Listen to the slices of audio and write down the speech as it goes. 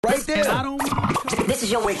Right there. This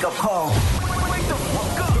is your wake-up call. Wake the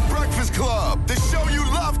fuck up. The Breakfast Club, the show you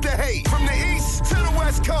love to hate. From the East to the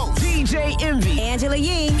West Coast. DJ Envy. Angela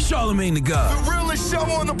Yee. Charlamagne the God. The realest show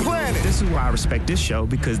on the planet. This is why I respect this show,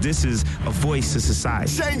 because this is a voice to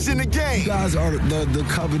society. Changing the game. You guys are the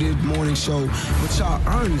coveted morning show, but y'all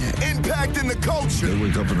earn that. Impacting the culture. They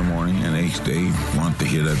wake up in the morning and they want to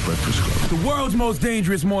hear that Breakfast Club. The world's most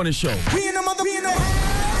dangerous morning show. We in the mother.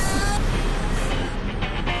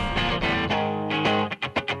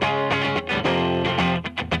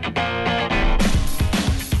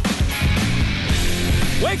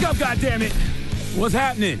 Wake up, goddammit! What's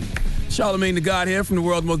happening? Charlamagne the God here from the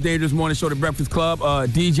world's most dangerous morning show, The Breakfast Club.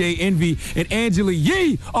 DJ Envy and Angela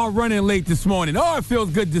Yee are running late this morning. Oh, it feels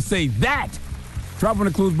good to say that. Dropping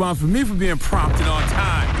the clues bombs for me for being prompt and on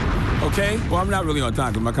time. Okay? Well, I'm not really on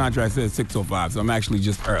time because my contract says 6:05, so I'm actually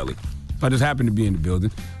just early. I just happened to be in the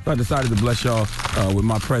building, so I decided to bless y'all with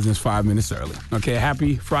my presence 5 minutes early. Okay,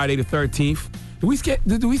 happy Friday the 13th. Do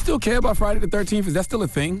we still care about Friday the 13th? Is that still a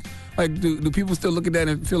thing? Like, do people still look at that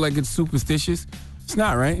and feel like it's superstitious? It's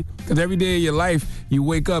not, right? Because every day of your life, you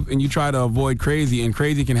wake up and you try to avoid crazy, and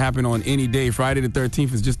crazy can happen on any day. Friday the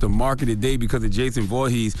 13th is just a marketed day because of Jason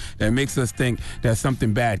Voorhees that makes us think that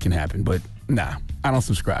something bad can happen. But nah, I don't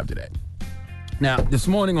subscribe to that. Now, this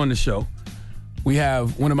morning on the show, we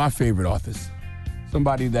have one of my favorite authors,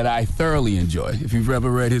 somebody that I thoroughly enjoy. If you've ever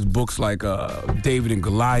read his books like David and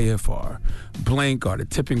Goliath or Blank or The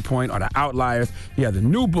Tipping Point or The Outliers, he has a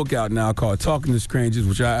new book out now called Talking to Strangers,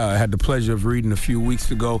 which I had the pleasure of reading a few weeks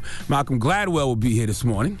ago. Malcom Gladwell will be here this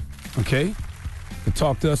morning, okay, to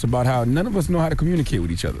talk to us about how none of us know how to communicate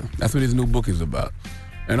with each other. That's what his new book is about.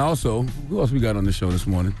 And also, who else we got on the show this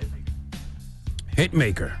morning?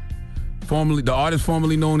 Hitmaker. The artist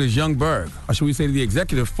formerly known as Young Berg, or should we say the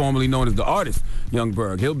executive formerly known as the artist, Young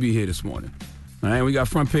Berg. He'll be here this morning. All right, we got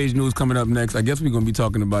front page news coming up next. I guess we're going to be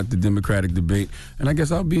talking about the Democratic debate, and I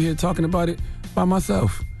guess I'll be here talking about it by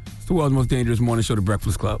myself. It's the world's most dangerous morning show, The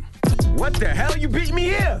Breakfast Club. What the hell? You beat me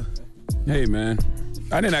here. Hey, man.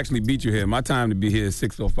 I didn't actually beat you here. My time to be here is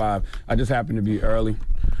 6:05. I just happened to be early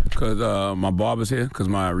because my barber's here because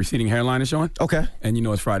my receding hairline is showing. Okay. And you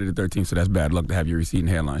know it's Friday the 13th, so that's bad luck to have your receding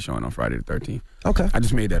hairline showing on Friday the 13th. Okay. I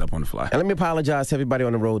just made that up on the fly. And let me apologize to everybody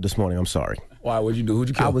on the road this morning. I'm sorry. Why? What'd you do? Who'd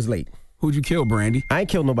you kill? I was late. Who'd you kill, Brandy? I ain't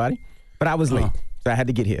killed nobody, but I was late, so I had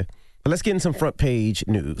to get here. But let's get in some front page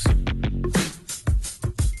news.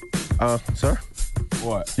 Sir?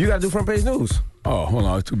 What? You got to do front page news. Oh, hold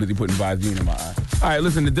on. I was too busy putting Visine in my eye. All right,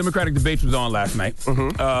 listen, the Democratic debates was on last night.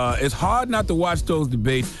 Mm-hmm. It's hard not to watch those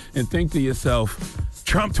debates and think to yourself,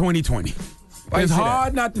 Trump 2020. It's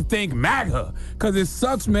hard not to think MAGA, because it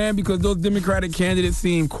sucks, man, because those Democratic candidates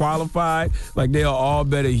seem qualified, like they are all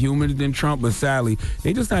better humans than Trump, but sadly,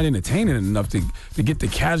 they just not entertaining enough to get the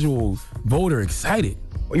casual voter excited.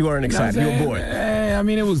 You weren't excited. You were bored. I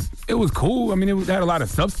mean, it was cool. I mean, it had a lot of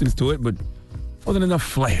substance to it, but wasn't enough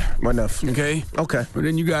flair. Enough. Okay? Okay. But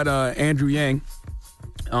then you got Andrew Yang.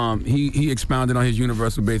 He expounded on his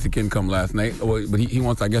universal basic income last night, but he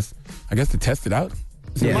wants, I guess, to test it out.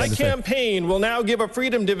 Yes. My campaign will now give a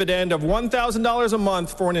freedom dividend of $1,000 a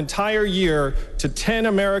month for an entire year to 10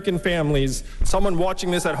 American families, someone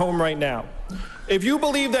watching this at home right now. If you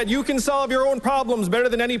believe that you can solve your own problems better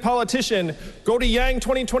than any politician, go to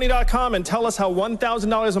yang2020.com and tell us how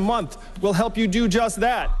 $1,000 a month will help you do just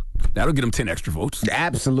that. That'll get them 10 extra votes.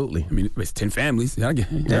 Absolutely. I mean, it's 10 families.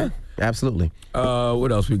 Yeah, absolutely.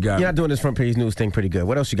 What else we got? You're not doing this front page news thing pretty good.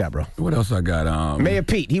 What else you got, bro? What else I got? Mayor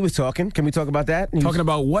Pete, he was talking. Can we talk about that? Talking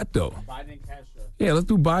about what, though? Biden and Castro. Yeah, let's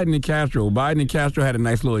do Biden and Castro. Biden and Castro had a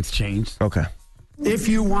nice little exchange. Okay. If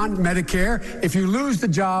you want Medicare, if you lose the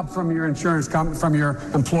job from your insurance company, from your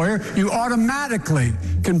employer, you automatically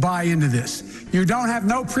can buy into this. You don't have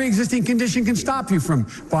no pre-existing condition can stop you from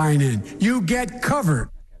buying in. You get covered.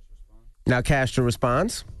 Now Castro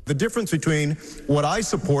responds. The difference between what I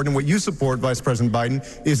support and what you support, Vice President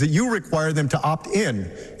Biden, is that you require them to opt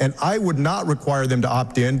in, and I would not require them to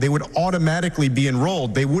opt in. They would automatically be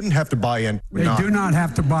enrolled. They wouldn't have to buy in. They do not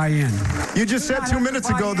have to buy in. You just said 2 minutes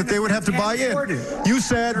ago that they would have to buy in. You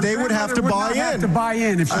said they would have to buy in. Have to buy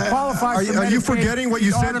in. If you qualify for Medicaid, are you forgetting what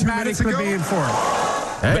you said 2 minutes ago? Be in for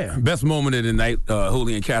it. Best moment of the night,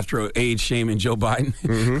 Julian Castro age shaming Joe Biden,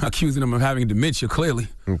 accusing him of having dementia, clearly.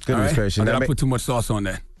 Goodness gracious. I put too much sauce on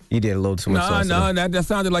that. You did a little too much sauce. No, that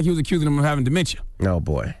sounded like he was accusing him of having dementia. Oh,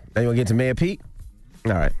 boy. Now you want to get to Mayor Pete?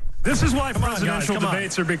 All right. This is why presidential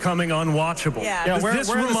debates are becoming unwatchable. Yeah,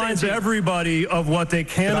 This reminds everybody of what they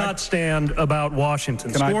cannot stand about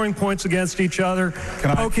Washington. Scoring points against each other,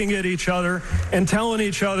 poking at each other, and telling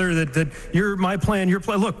each other that you're my plan, your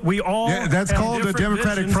plan. Look, we all that's have called a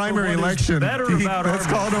Democratic primary election. That's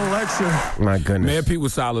called an election. My goodness. Mayor Pete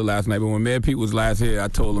was solid last night, but when Mayor Pete was last here, I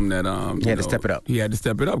told him that he had to step it up. He had to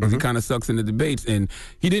step it up because he kind of sucks in the debates, and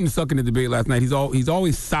he didn't suck in the debate last night. He's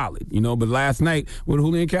always solid, But last night, what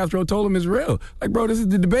Julian Castro told him is real. Like, bro, this is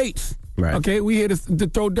the debates. Right. Okay, we here to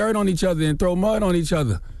throw dirt on each other and throw mud on each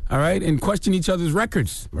other. All right, and question each other's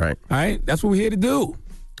records. Right. All right, that's what we're here to do.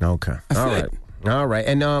 Okay. That's it. All right.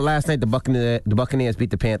 And last night, the Buccaneers beat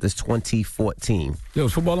the Panthers 20-14. There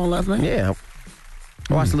was football on last night? Yeah.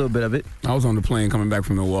 I watched a little bit of it. I was on the plane coming back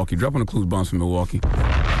from Milwaukee, dropping the clues bombs from Milwaukee.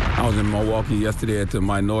 I was in Milwaukee yesterday at the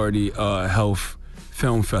Minority Health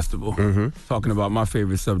Film Festival, talking about my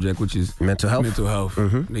favorite subject, which is mental health.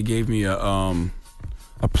 They gave me a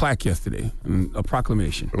plaque yesterday, a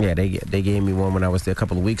proclamation. Yeah, they gave me one when I was there a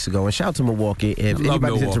couple of weeks ago. And shout out to Milwaukee. If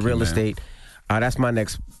anybody's into real estate, that's my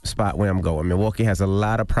next spot where I'm going. Milwaukee has a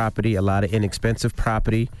lot of property, a lot of inexpensive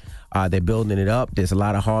property. They're building it up. There's a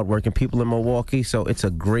lot of hardworking people in Milwaukee, so it's a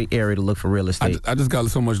great area to look for real estate. I just got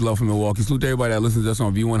so much love from Milwaukee. Salute to everybody that listens to us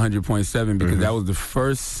on V100.7 because that was the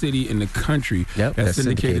first city in the country that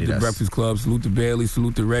syndicated the Breakfast Club. Salute to Bailey.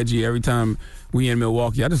 Salute to Reggie. Every time we in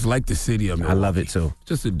Milwaukee, I just like the city of Milwaukee. I love it, too.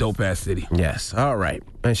 Just a dope-ass city. Yes. All right.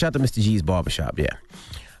 And shout out to Mr. G's Barbershop, yeah.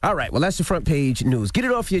 All right, well, that's the front page news. Get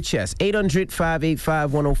it off your chest.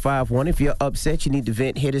 800-585-1051. If you're upset, you need to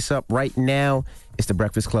vent, hit us up right now. It's The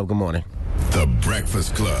Breakfast Club. Good morning. The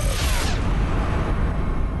Breakfast Club.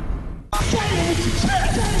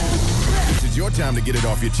 This is your time to get it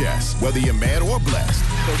off your chest, whether you're mad or blessed.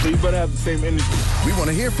 So you better have the same energy. We want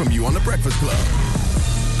to hear from you on The Breakfast Club.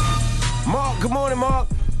 Mark, good morning, Mark.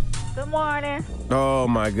 Good morning. Oh,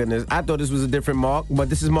 my goodness. I thought this was a different Mark, but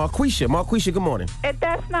this is Marquisha. Marquisha, good morning. If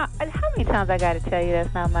that's not, how many times I got to tell you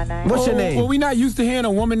that's not my name? What's your name? Well, we not used to hearing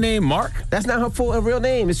a woman named Mark. That's not her real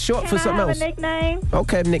name. It's short for something else. Can I have a nickname?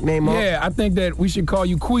 Okay, nickname, Mark. Yeah, I think that we should call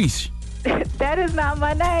you Queesh. That is not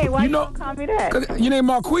my name. Why you don't call me that? Your name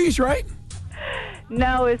Marquise, right?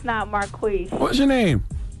 No, it's not Marquise. What's your name?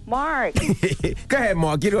 Mark. Go ahead,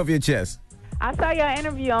 Mark. Get it off your chest. I saw your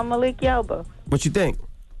interview on Malik Yoba. What you think?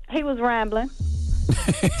 He was rambling.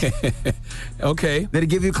 Okay. Did it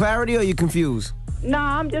give you clarity or are you confused? No,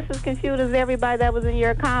 I'm just as confused as everybody that was in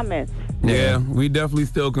your comments. Yeah, we definitely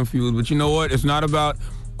still confused. But you know what? It's not about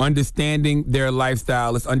understanding their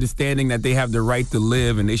lifestyle. It's understanding that they have the right to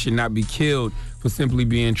live and they should not be killed for simply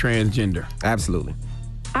being transgender. Absolutely.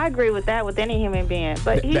 I agree with that with any human being.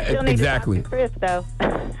 But he still needs to talk to Chris, though.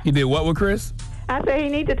 He did what with Chris? I said he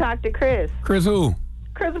needs to talk to Chris. Chris who?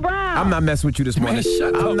 Chris Brown. I'm not messing with you this morning. Man,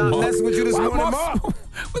 shut up, I'm not Mark. messing with you this morning, Mark? Mark.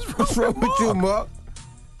 What's wrong with you, Mark?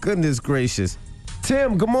 Goodness gracious.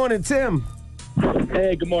 Tim, good morning, Tim.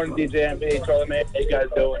 Hey, good morning, DJ MB, Charlie Man. How you guys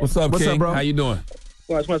doing? What's up, King? bro? How you doing?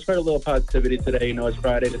 Well, I just want to spread a little positivity today. You know, it's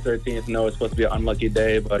Friday the 13th. I know it's supposed to be an unlucky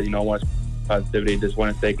day, but, I want to spread positivity. Just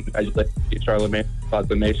want to say congratulations to Charlie Man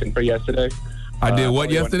proclamation for yesterday. I did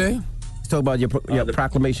what yesterday? Let's talk about your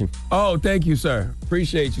proclamation. Oh, thank you, sir.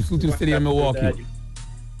 Appreciate you. Salute to the city of Milwaukee.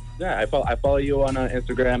 Yeah, I follow you on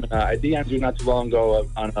Instagram, and I DM'd you not too long ago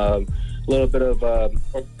on a little bit of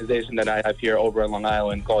organization that I have here over in Long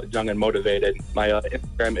Island called Young and Motivated. My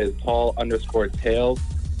Instagram is Paul_Tales,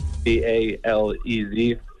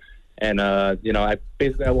 TALEZ. And, I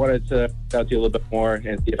wanted to talk to you a little bit more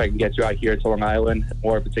and see if I can get you out here to Long Island,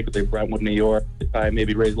 more particularly Brentwood, New York, to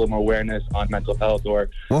maybe raise a little more awareness on mental health or...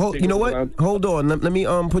 Well, you know what? Hold on. Let me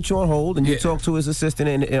put you on hold and you talk to his assistant,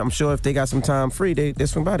 and I'm sure if they got some time free, they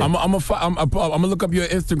swing by there. I'm gonna look up your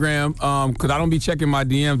Instagram because I don't be checking my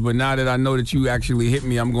DMs, but now that I know that you actually hit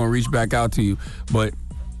me, I'm going to reach back out to you. But,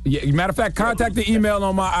 matter of fact, contact the email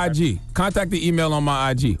on my IG. Contact the email on my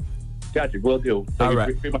IG. Gotcha, will do. All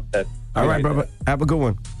right. All right, brother. Have a good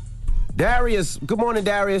one. Darius. Good morning,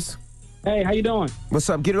 Darius. Hey, how you doing? What's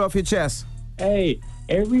up? Get it off your chest. Hey,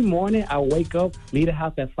 every morning I wake up, leave the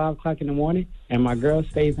house at 5 o'clock in the morning, and my girl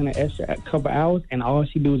stays in the extra couple hours, and all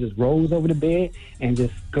she does is rolls over the bed and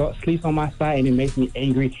just sleeps on my side, and it makes me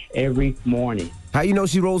angry every morning. How you know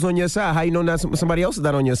she rolls on your side? How you know not somebody else is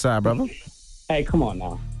not on your side, brother? Hey, come on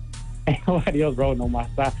now. Ain't nobody else rolling on my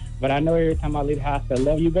side. But I know every time I leave the house, I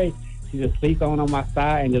love you, babe. She just sleeps on my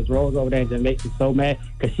side and just rolls over there and just makes me so mad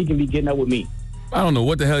because she can be getting up with me. I don't know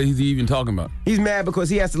what the hell he's even talking about. He's mad because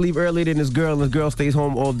he has to leave earlier than his girl, and his girl stays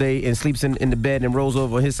home all day and sleeps in the bed and rolls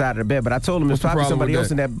over on his side of the bed. But I told him there's probably somebody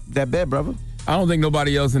else in that bed, brother. I don't think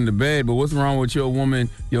nobody else in the bed, but what's wrong with your woman,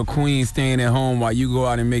 your queen, staying at home while you go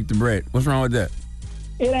out and make the bread? What's wrong with that?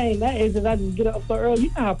 It ain't that. It's just I just get up so early. You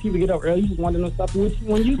know how people get up early. You just want to know stuff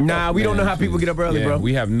when you. Nah, we don't know how people get up early, bro.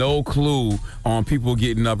 We have no clue on people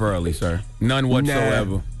getting up early, sir. None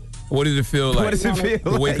whatsoever. Nah. What does it feel like? What does it feel to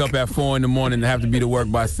like? Wake up at 4 in the morning and have to be to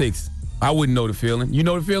work by 6? I wouldn't know the feeling. You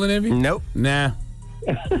know the feeling, Envy? Nope. Nah.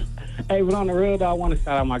 Hey, but on the real, though, I want to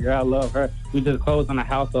shout out my girl. I love her. We just closed on the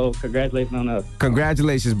house, so congratulations on us.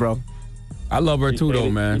 Congratulations, bro. I love her too, though,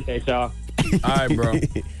 man. Appreciate y'all. All right, bro.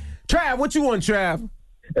 Trav, what you want, Trav?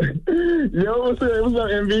 Yo, what's up,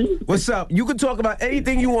 MV? What's up? You can talk about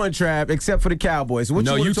anything you want, Trav, except for the Cowboys. What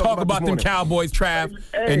you talk about them Cowboys, Trav,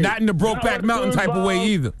 and not in the Brokeback Mountain type of way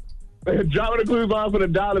either. Dropping the clues on for the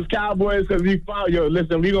Dallas Cowboys because we found,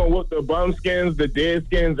 listen, we going to whoop the bumskins, the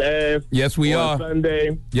deadskins ass. Yes, we are.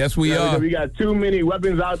 Sunday. Yes, we are. We got too many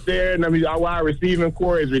weapons out there, and our wide receiving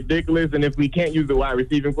core is ridiculous, and if we can't use the wide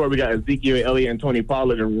receiving core, we got Ezekiel Elliott and Tony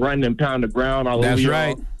Pollard to run and pound the ground all over y'all. That's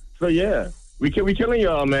right. So, yeah, we killing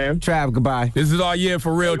y'all, man. Trav, goodbye. This is our year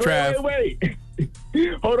for real, Trav. Wait.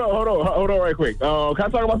 Hold on right quick. Can I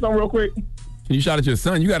talk about something real quick? Can you shout at your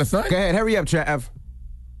son? You got a son? Go ahead, hurry up, Trav.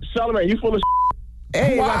 Charlamagne, you full of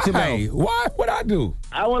Hey, why? Why? What'd I do?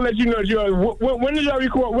 I want to let you know, when did y'all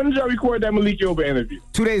record that Malik Yoba interview?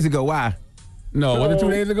 2 days ago. Why? No, was it 2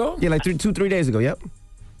 days ago? Yeah, like 3 days ago. Yep.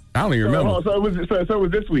 I don't even remember. So it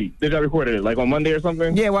was this week. Did y'all record it like on Monday or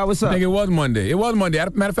something? Yeah. Why? What's up? I think it was Monday.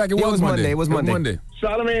 Matter of fact, it was Monday. It was Monday.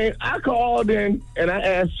 Charlamagne, I called in and I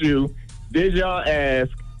asked you, did y'all ask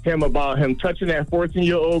him about him touching that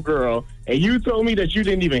 14-year-old girl? And you told me that you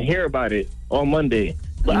didn't even hear about it on Monday.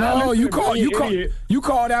 But no, you called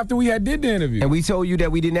after we did the interview, and we told you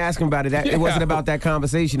that we didn't ask him about it. It wasn't about that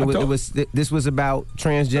conversation. This was about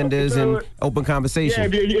transgenders and open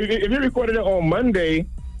conversation. Yeah, if you recorded it on Monday,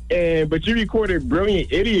 but you recorded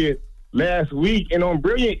Brilliant Idiot last week, and on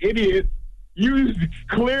Brilliant Idiot, you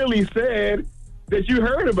clearly said that you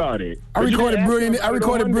heard about it. I recorded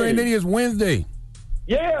Brilliant Idiots Wednesday.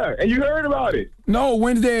 Yeah, and you heard about it. No,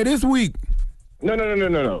 Wednesday of this week. No.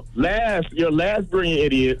 Your last Brilliant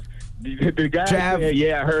Idiot, the guy said,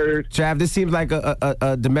 yeah, I heard. Trav, this seems like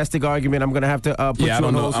a domestic argument. I'm going to have to put you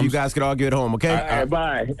on hold so you guys can argue at home, okay? All right,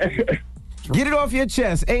 bye. Get it off your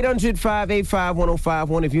chest.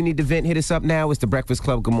 800-585-1051. If you need to vent, hit us up now. It's The Breakfast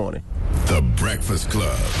Club. Good morning. The Breakfast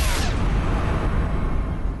Club.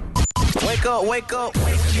 Wake up. Wake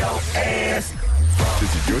your ass.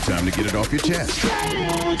 This is your time to get it off your chest.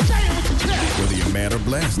 Whether you're mad or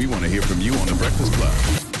blessed, we want to hear from you on The Breakfast Club.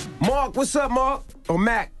 Mark, what's up, Mark? Or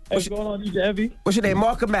Mac? What's going on, DJ Envy? What's your name,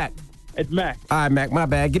 Mark or Mac? It's Mac. All right, Mac, my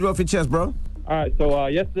bad. Get it off your chest, bro. All right, so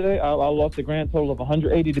yesterday I lost a grand total of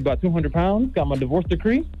 180 to about 200 pounds. Got my divorce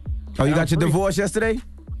decree. Oh, you got your divorce yesterday?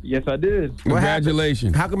 Yes, I did.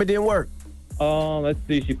 Congratulations. How come it didn't work? Let's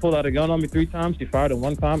see. She pulled out a gun on me 3 times. She fired it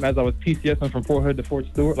 1 time as I was PCSing from Fort Hood to Fort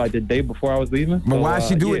Stewart, like the day before I was leaving. But why'd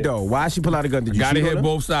she do it, though? Why'd she pull out a gun? Did you gotta shoot hit her?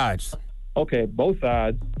 both sides. Okay, both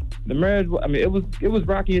sides. The marriage, I mean, it was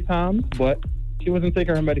rocky at times, but she wasn't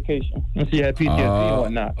taking her medication. And she had PTSD and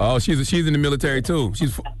whatnot. Oh, she's in the military, too.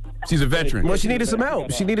 She's a veteran. Well, she needed some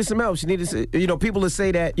help. She needed, people that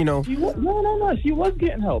say that, No. She was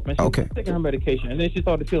getting help, and she was taking her medication. And then she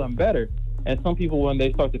started feeling better. And some people, when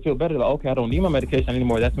they start to feel better, like, okay, I don't need my medication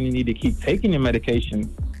anymore. That's when you need to keep taking your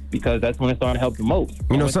medication because that's when it's starting to help the most.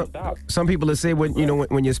 Some people that say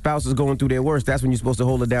when your spouse is going through their worst, that's when you're supposed to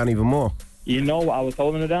hold it down even more. I was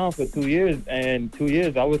holding it down for 2 years, and 2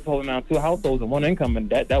 years I was holding down 2 households and 1 income, and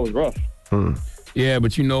that was rough. Yeah,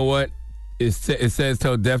 but you know what? It says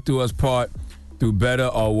till death do us part, through better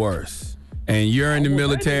or worse. And you're in the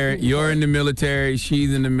military.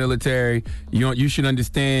 She's in the military. You should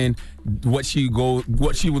understand what she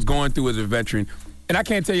was going through as a veteran. And I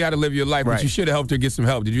can't tell you how to live your life, but you should have helped her get some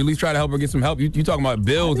help. Did you at least try to help her get some help? You talking about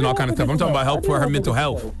bills and all kind of stuff. I'm talking about help for her mental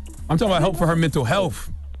health. I'm talking about help for her mental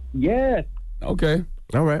health. Yes. Okay.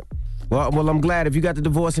 All right. Well, I'm glad if you got the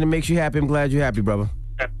divorce and it makes you happy. I'm glad you're happy, brother.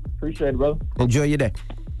 Appreciate it, brother. Enjoy your day.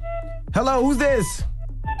 Hello, who's this?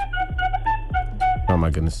 Oh, my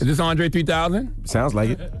goodness. Is this Andre 3000? Sounds like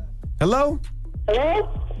it. Hello? Hello?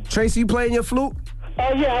 Tracy, you playing your flute?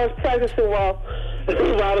 Oh, yeah, I was practicing while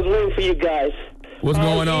I was waiting for you guys. What's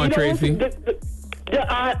going on, Tracy?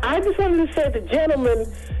 I just wanted to say the gentleman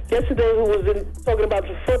yesterday who was talking about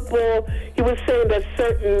the football, he was saying that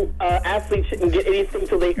certain athletes shouldn't get anything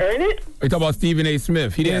till they earn it. You talking about Stephen A.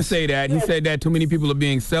 Smith. He didn't say that. He said that too many people are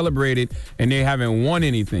being celebrated and they haven't won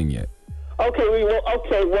anything yet. Okay, well,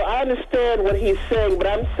 I understand what he's saying, but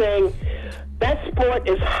I'm saying that sport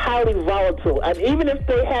is highly volatile. And even if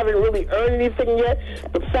they haven't really earned anything yet,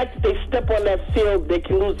 the fact that they step on that field, they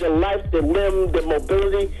can lose their life, their limb, their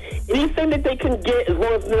mobility. Anything that they can get, as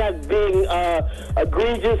long as they're not being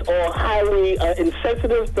egregious or highly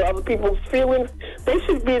insensitive to other people's feelings, they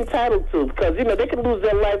should be entitled to, because, you know, they can lose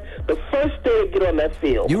their life the first day they get on that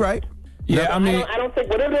field. You're right. Yeah, I mean, I don't think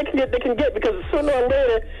whatever they can get, because sooner or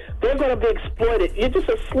later they're going to be exploited. You're just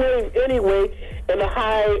a slave anyway in a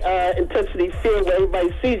high intensity field where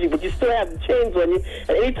everybody sees you, but you still have the chains on you.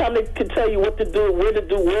 And anytime they can tell you what to do, where to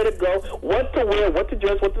go, what to wear, what to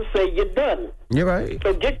dress, what to say, you're done. You're right.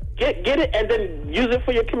 So get it and then use it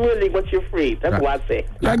for your community once you're free. That's what I say.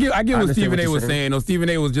 I get what Stephen A. was saying. Stephen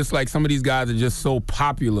A. was just like, some of these guys are just so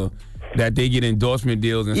popular that they get endorsement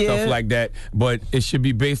deals and stuff like that, but it should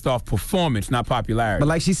be based off performance, not popularity. But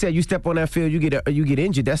like she said, you step on that field, you get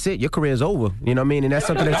injured, that's it. Your career's over. You know what I mean? And that's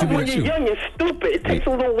something that you when you're young, you're stupid. It takes a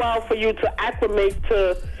little while for you to acclimate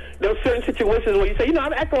to those certain situations where you say, you know,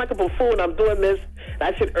 I'm acting like a buffoon, I'm doing this,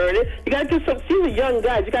 I should earn it. You got to give some, these are young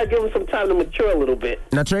guys, you got to give them some time to mature a little bit.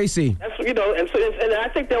 Now, Tracy. That's, you know, and I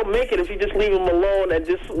think they'll make it if you just leave them alone and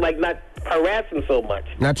just, like, not harass them so much.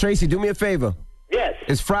 Now, Tracy, do me a favor. Yes.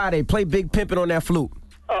 It's Friday. Play Big Pimpin' on that flute.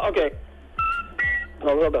 Oh, okay.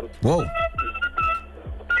 Hold on. Whoa.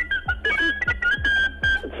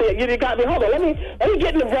 See, you got me. Hold on. Let me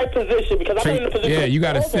get in the right position, because I'm in the position. Yeah, you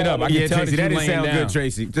got to sit up. I can tell Tracy, that didn't sound down. good,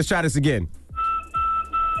 Tracy. Just try this again.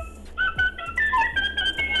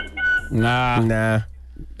 Nah.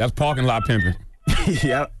 That's parking lot pimping.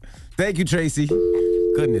 Yep. Thank you, Tracy.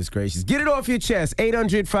 Goodness gracious. Get it off your chest.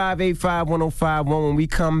 800-585-1051. When we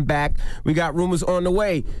come back, we got rumors on the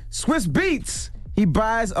way. Swiss Beats. He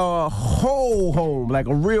buys a whole home, like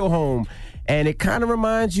a real home. And it kind of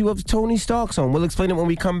reminds you of Tony Stark's home. We'll explain it when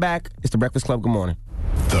we come back. It's The Breakfast Club. Good morning.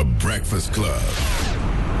 The Breakfast Club.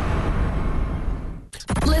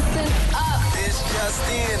 Listen up. It's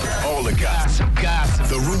just in. All the gossip.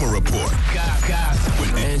 The Rumor Report. Gossip.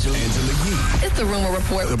 With Angela Yee. It's The Rumor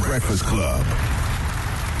Report. The Breakfast Club.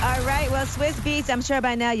 All right, well, Swiss Beats, I'm sure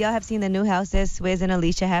by now y'all have seen the new house that Swizz and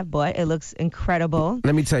Alicia have bought. It looks incredible.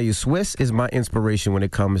 Let me tell you, Swiss is my inspiration when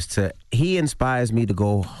it comes to, he inspires me to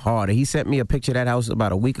go harder. He sent me a picture of that house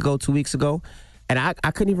about a week ago, 2 weeks ago, and I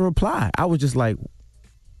couldn't even reply. I was just like,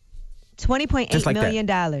 $20.8 million.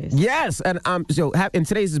 Yes, and and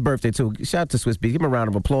today's his birthday too. Shout out to Swiss Beats. Give him a round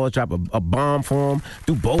of applause. Drop a bomb for him.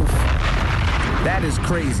 Do both. That is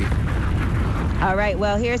crazy. All right,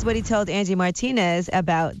 well, here's what he told Angie Martinez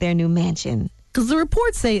about their new mansion. Because the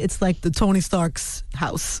reports say it's like the Tony Stark's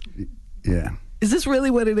house. Yeah. Is this really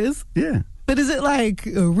what it is? Yeah. But is it like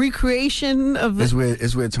a recreation of...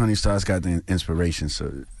 It's where Tony Stark's got the inspiration.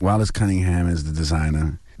 So Wallace Cunningham is the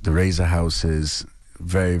designer. The Razor House is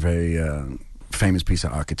very, very famous piece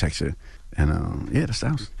of architecture. And yeah, that's the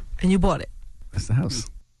house. And you bought it? That's the house.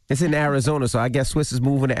 It's in Arizona, so I guess Swiss is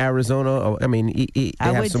moving to Arizona. They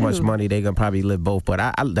have so much money, they're going to probably live both.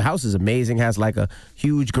 But the house is amazing, has like a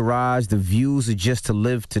huge garage. The views are just to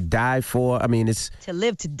live, to die for. I mean, it's... To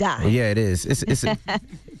live, to die. Yeah, it is. It's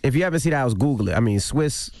if you haven't seen the house, Google it. I mean,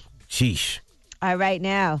 Swiss, sheesh. All right,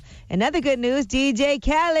 now, another good news, DJ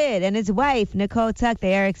Khaled and his wife, Nicole Tuck,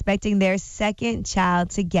 they are expecting their second child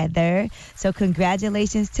together. So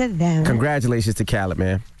congratulations to them. Congratulations to Khaled,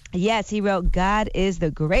 man. Yes, he wrote, God is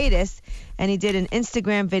the greatest, and he did an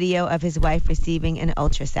Instagram video of his wife receiving an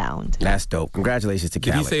ultrasound. That's dope. Congratulations to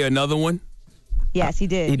Khaled. Did he say another one? Yes, he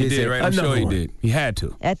did. He did, right? I'm sure he did. He had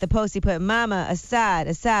to. At the post, he put, Mama,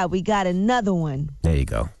 aside, we got another one. There you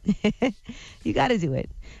go. You got to do it.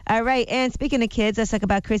 All right, and speaking of kids, let's talk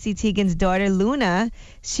about Chrissy Teigen's daughter, Luna.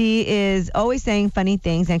 She is always saying funny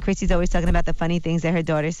things, and Chrissy's always talking about the funny things that her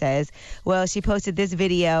daughter says. Well, she posted this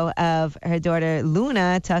video of her daughter,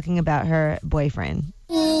 Luna, talking about her boyfriend.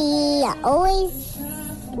 He always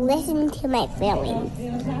listens to my feelings.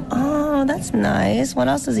 Oh, that's nice. What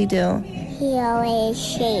else does he do? He always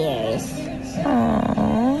shares.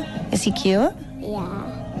 Oh, is he cute?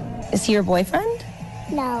 Yeah. Is he your boyfriend?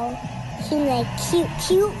 No. He's a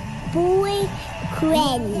cute boy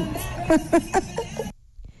friend.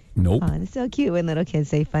 Nope. Oh, it's so cute when little kids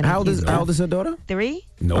say funny things. How old is her daughter? 3.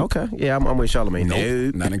 Nope. Okay. Yeah, I'm with Charlamagne.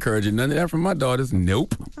 Nope. Not encouraging none of that from my daughters.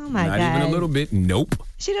 Nope. Oh, my God. Not even a little bit. Nope.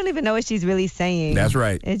 She don't even know what she's really saying. That's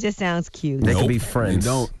right. It just sounds cute. They could be friends.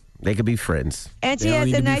 They don't. They could be friends. And she has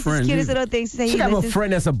the nicest, cutest little things to say. She got a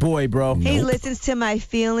friend that's a boy, bro. He listens to my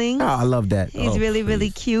feelings. Oh, I love that. He's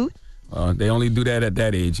really cute. They only do that at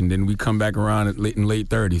that age, and then we come back around in late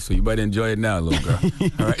 30s, so you better enjoy it now, little girl.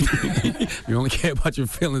 All right? You only care about your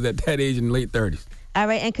feelings at that age in late 30s. All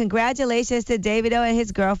right, and congratulations to Davido and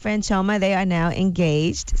his girlfriend, Choma. They are now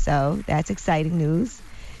engaged, so that's exciting news.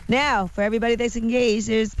 Now, for everybody that's engaged,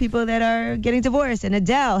 there's people that are getting divorced, and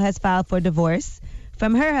Adele has filed for divorce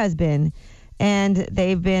from her husband. And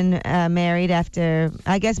they've been married after,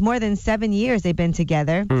 I guess, more than 7 years they've been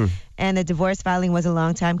together. And the divorce filing was a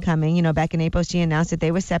long time coming. You know, back in April, she announced that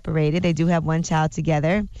they were separated. They do have one child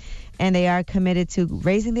together. And they are committed to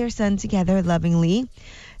raising their son together lovingly.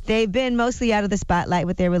 They've been mostly out of the spotlight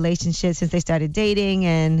with their relationship since they started dating.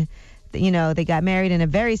 And, you know, they got married in a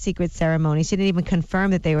very secret ceremony. She didn't even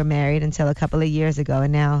confirm that they were married until a couple of years ago.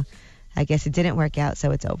 And now, I guess it didn't work out,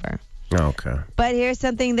 so it's over. Okay. But here's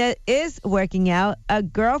something that is working out. A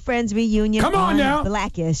girlfriend's reunion on now.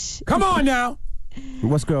 Blackish. Come on now.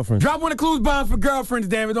 What's girlfriends? Drop one of clues bombs for girlfriends,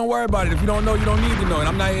 damn it. Don't worry about it. If you don't know, you don't need to know. And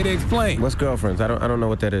I'm not here to explain. What's girlfriends? I don't know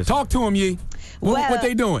what that is. Talk to them, Yee. What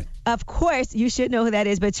they doing? Of course, you should know who that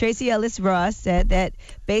is. But Tracy Ellis Ross said that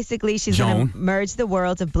basically she's going to merge the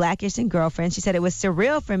worlds of Blackish and Girlfriend. She said it was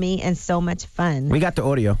surreal for me and so much fun. We got the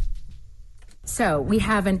audio. So we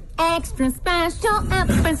have an extra special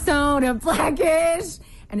episode of Blackish,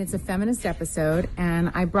 and it's a feminist episode,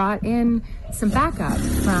 and I brought in some backup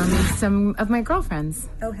from some of my girlfriends.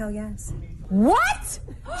 Oh, hell yes. What?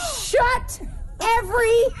 Shut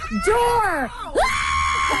every door!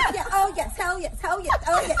 Oh, yes, hell yes, hell yes,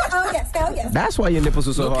 oh, yes, oh, yes, hell yes. That's why your nipples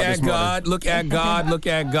are so hard this morning. Look at God, look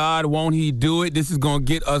at God. Won't he do it? This is going to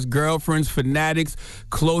get us girlfriends, fanatics,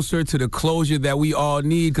 closer to the closure that we all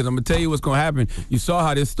need. Because I'm going to tell you what's going to happen. You saw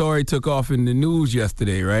how this story took off in the news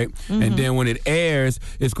yesterday, right? Mm-hmm. And then when it airs,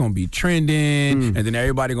 it's going to be trending. And then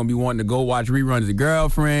everybody going to be wanting to go watch reruns of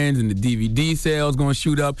Girlfriends. And the DVD sales going to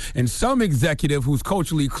shoot up. And some executive who's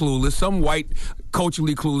culturally clueless, some white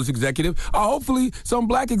culturally clueless executive, or hopefully some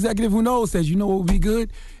black executive who knows, says, you know what would be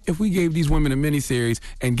good? If we gave these women a miniseries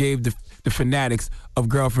and gave the fanatics of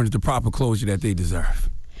Girlfriends the proper closure that they deserve.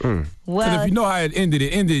 Because if you know how it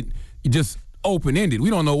ended just open-ended. We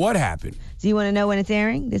don't know what happened. Do you want to know when it's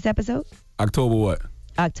airing, this episode? October what?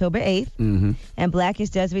 October 8th. Mm-hmm. And Blackish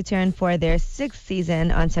does return for their 6th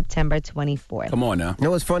season on September 24th. Come on now. You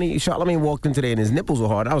know what's funny? Charlamagne walked in today and his nipples were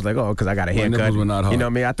hard. I was like, oh, because I got a haircut. My nipples were not hard. You know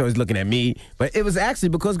what I mean? I thought he was looking at me. But it was actually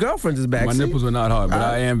because Girlfriends is back. My nipples were not hard, but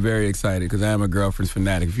I am very excited because I am a Girlfriends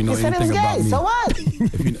fanatic. If you know anything about me. So what?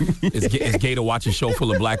 It's gay to watch a show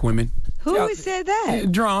full of black women. Who said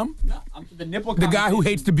that? Drum. No, I'm the nipple. The guy who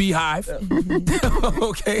hates the beehive.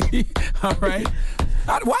 Okay. All right.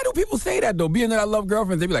 Why do people say that, though? Being that I love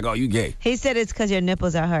Girlfriends, they be like, oh, you gay. He said it's because your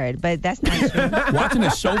nipples are hard, but that's not true. Watching a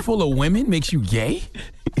show full of women makes you gay?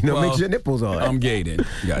 Makes your nipples hard. I'm gay then.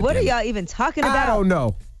 What are y'all even talking about? I don't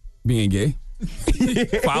know. Being gay.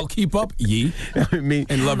 File keep up, Yee.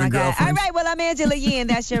 And loving Girlfriends. All right, well, I'm Angela Yee, and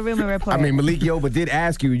that's your rumor report. I mean, Malik Yoba did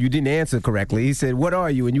ask you. You didn't answer correctly. He said, what are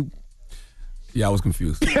you? And you... Yeah, I was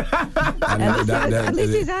confused. At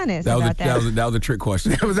least he's honest about that. That was a trick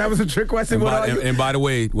question. that was a trick question. And by the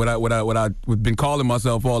way, what I've been calling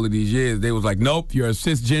myself all of these years, they was like, nope, you're a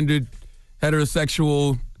cisgendered,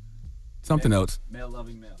 heterosexual, something else.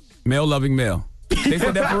 Male-loving male. Male-loving male. They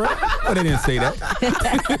said that for real? Oh, they didn't say that.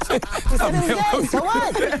 So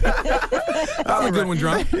what? That was a good one,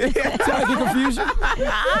 Drum. See how he confused you?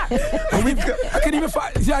 I couldn't even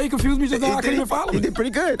follow. See how he confused me just now? I couldn't even follow. He did pretty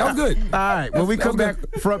good. That was good. All right. When we come back,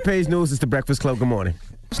 front page news is the Breakfast Club. Good morning.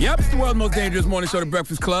 Yep, it's the world's most dangerous morning show, the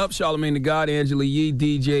Breakfast Club. Charlamagne the God, Angela Yee,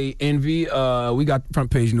 DJ Envy. We got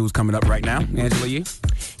front page news coming up right now. Angela Yee.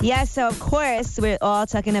 Yeah, so of course we're all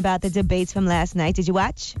talking about the debates from last night. Did you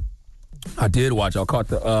watch? I did watch. I caught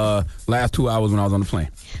the last 2 hours when I was on the plane.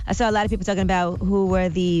 I saw a lot of people talking about who were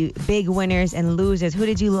the big winners and losers. Who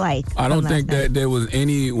did you like? I don't think that there was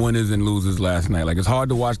any winners and losers last night. Like, it's hard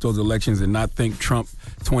to watch those elections and not think Trump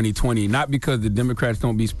 2020. Not because the Democrats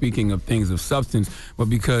don't be speaking of things of substance, but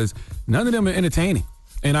because none of them are entertaining.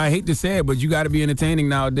 And I hate to say it, but you got to be entertaining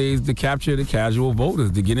nowadays to capture the casual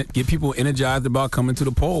voters, to get people energized about coming to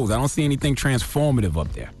the polls. I don't see anything transformative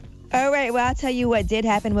up there. All right, well, I'll tell you what did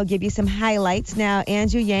happen. We'll give you some highlights. Now,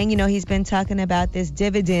 Andrew Yang, he's been talking about this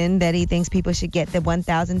dividend that he thinks people should get, the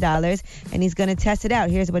 $1,000, and he's going to test it out.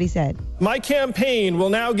 Here's what he said. My campaign will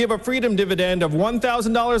now give a freedom dividend of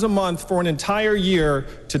 $1,000 a month for an entire year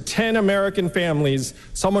to 10 American families,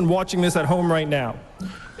 someone watching this at home right now.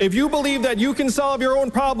 If you believe that you can solve your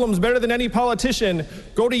own problems better than any politician,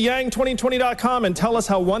 go to yang2020.com and tell us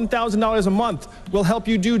how $1,000 a month will help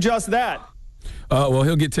you do just that. Well,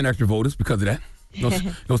 he'll get 10 extra voters because of that.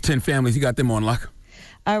 Those 10 families, he got them on lock.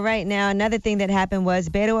 All right, now another thing that happened was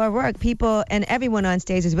Beto O'Rourke. People and everyone on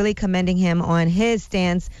stage is really commending him on his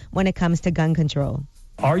stance when it comes to gun control.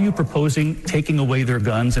 Are you proposing taking away their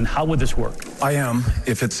guns, and how would this work? I am.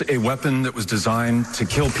 If it's a weapon that was designed to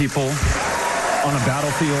kill people on a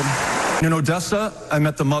battlefield. In Odessa, I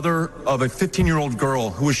met the mother of a 15-year-old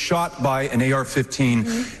girl who was shot by an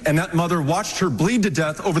AR-15, and that mother watched her bleed to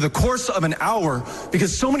death over the course of an hour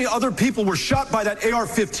because so many other people were shot by that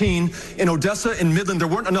AR-15 in Odessa and Midland. There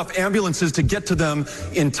weren't enough ambulances to get to them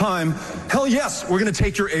in time. Hell yes, we're going to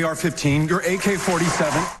take your AR-15, your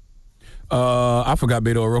AK-47. I forgot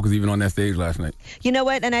Beto O'Rourke was even on that stage last night. You know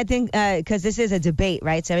what? And I think because this is a debate,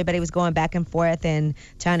 right? So everybody was going back and forth and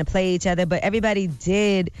trying to play each other, but everybody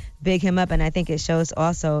did big him up, and I think it shows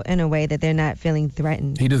also in a way that they're not feeling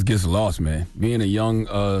threatened. He just gets lost, man. Being a young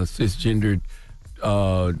cisgendered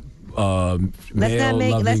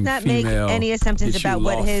let's not make any assumptions about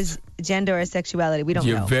what lost. his gender or sexuality. We don't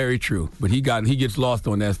know. You're very true, but he gets lost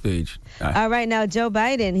on that stage. All right, now Joe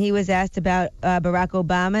Biden, he was asked about Barack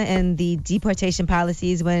Obama and the deportation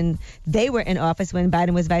policies when they were in office, when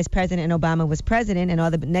Biden was vice president and Obama was president, and all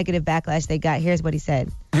the negative backlash they got. Here's what he said.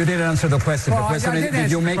 You didn't answer the question. Well, the question is,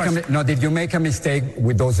 did you make a mistake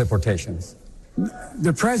with those deportations?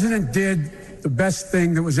 The president did the best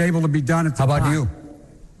thing that was able to be done at the time. How about you?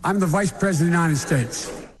 I'm the vice president of the United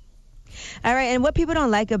States. All right, and what people don't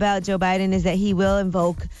like about Joe Biden is that he will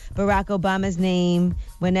invoke Barack Obama's name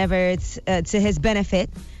whenever it's to his benefit,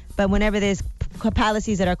 but whenever there's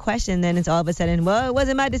policies that are questioned, then it's all of a sudden, well, it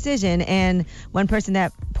wasn't my decision. And one person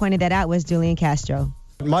that pointed that out was Julian Castro.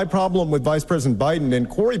 My problem with Vice President Biden, and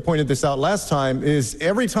Corey pointed this out last time, is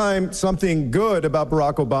every time something good about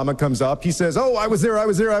Barack Obama comes up, he says, oh, I was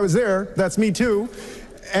there. That's me too.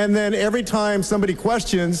 And then every time somebody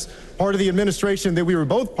questions part of the administration that we were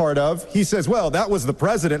both part of, he says, well, that was the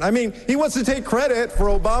president. I mean, he wants to take credit for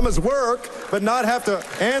Obama's work, but not have to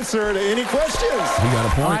answer to any questions. He got a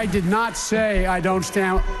point. I did not say I don't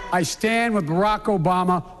stand. I stand with Barack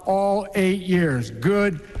Obama all 8 years,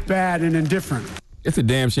 good, bad, and indifferent. It's a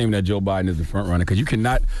damn shame that Joe Biden is the front runner, because you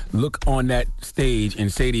cannot look on that stage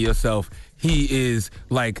and say to yourself, he is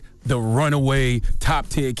like the runaway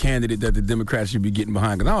top-tier candidate that the Democrats should be getting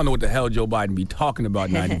behind. Because I don't know what the hell Joe Biden be talking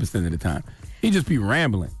about 90% of the time. He just be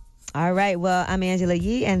rambling. All right, well, I'm Angela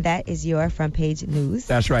Yee, and that is your front page news.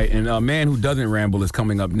 That's right, and a man who doesn't ramble is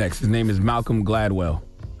coming up next. His name is Malcom Gladwell.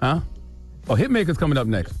 Huh? Oh, Hitmaker's coming up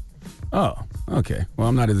next. Oh, okay. Well,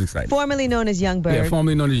 I'm not as excited. Formerly known as Young Bird. Yeah,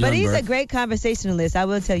 formerly known as Young Bird. But he's a great conversationalist, I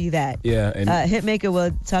will tell you that. Yeah. And Hitmaker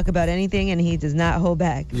will talk about anything, and he does not hold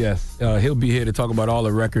back. Yes. He'll be here to talk about all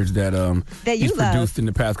the records that he's produced in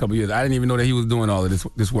the past couple of years. I didn't even know that he was doing all of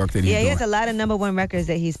this work that he's doing. Yeah, he has a lot of #1 records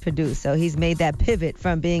that he's produced. So he's made that pivot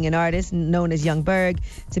from being an artist known as Young Berg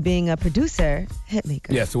to being a producer,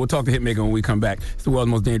 Hitmaker. Yeah, so we'll talk to Hitmaker when we come back. It's the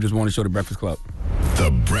world's most dangerous morning show, The Breakfast Club.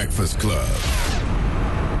 The Breakfast Club.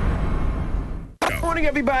 Good morning,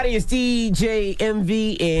 everybody. It's DJ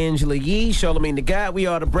MV, Angela Yee, Charlamagne the God. We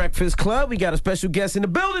are the Breakfast Club. We got a special guest in the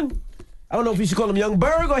building. I don't know if you should call him Young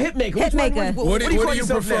Berg or Hitmaker. Hitmaker. What do you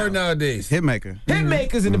prefer nowadays? Hitmaker.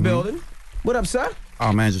 Hitmaker's in the building. What up, sir?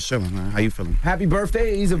 Oh, man, just chilling, man. How you feeling? Happy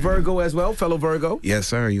birthday. He's a Virgo as well, fellow Virgo. Yes,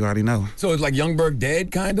 sir. You already know. So it's like Young Berg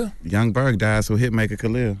dead, kind of? Young Berg died so Hitmaker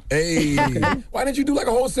could live. Hey. Why didn't you do like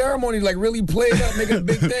a whole ceremony, like really play it up, make it a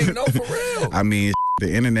big thing? No, for real. I mean,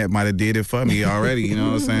 the internet might have did it for me already, you know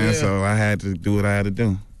what I'm saying? Yeah. So I had to do what I had to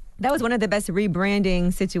do. That was one of the best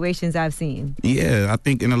rebranding situations I've seen. Yeah, I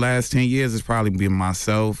think in the last 10 years, it's probably been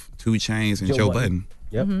myself, 2 Chainz, and Joe Budden.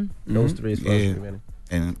 Yep. Those three as far as rebranding.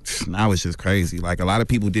 And now it's just crazy. Like, a lot of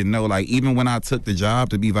people didn't know. Like, even when I took the job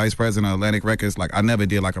to be vice president of Atlantic Records, like, I never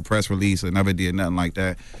did, like, a press release. I never did nothing like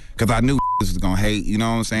that. Because I knew this was going to hate, you know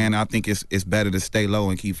what I'm saying? I think it's better to stay low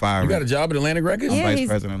and keep firing. You got a job at Atlantic Records? I'm vice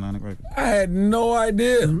president of Atlantic Records. I had no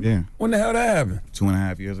idea. Yeah. When the hell that happened?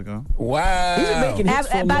 2.5 years ago. Wow. He's been making hits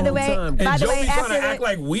for a long time. And Joey trying to act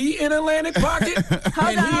like we in Atlantic Pocket?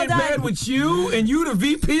 And he in bed with you, and you the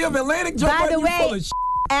VP of Atlantic? Joe By the Budden, way, full of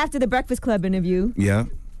after the Breakfast Club interview. Yeah.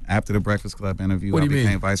 After the Breakfast Club interview, I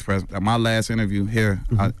became vice president. My last interview here,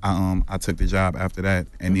 I took the job after that,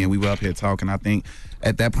 and then we were up here talking. I think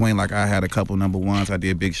at that point, like, I had a couple #1s. I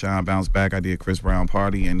did Big Sean Bounce Back. I did Chris Brown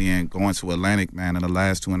Party, and then going to Atlantic, man. In the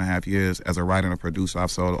last 2.5 years, as a writer and a producer,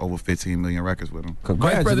 I've sold over 15 million records with them.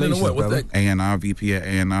 Vice president of what? What's that? A&R, VP at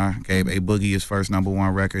A&R. Gave A Boogie his first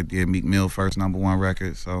 #1 record. Did Meek Mill first #1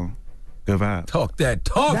 record. So. Good vibe. Talk that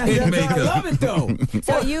talk, Hitmaka. I love it though.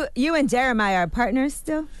 So you and Jeremiah are partners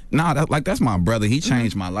still? Nah, that's my brother. He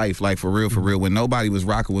changed my life, like for real, for real. When nobody was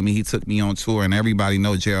rocking with me, he took me on tour, and everybody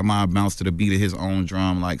know Jeremiah bounced to the beat of his own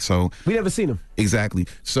drum, like so. We never seen him. Exactly.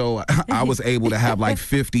 So I was able to have like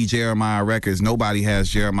 50 Jeremiah records. Nobody has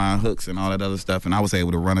Jeremiah hooks and all that other stuff, and I was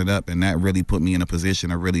able to run it up, and that really put me in a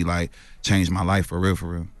position to really like change my life for real, for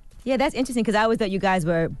real. Yeah, that's interesting because I always thought you guys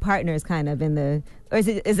were partners, kind of in the. Or is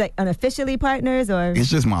it unofficially partners or? It's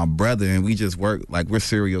just my brother, and we just work like we're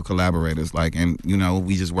serial collaborators, like, and you know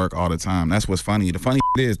we just work all the time. That's what's funny. The funny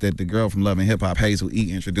is that the girl from Love and Hip Hop, Hazel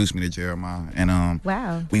E, introduced me to Jeremiah, and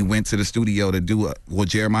wow, we went to the studio to do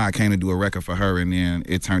Jeremiah came to do a record for her, and then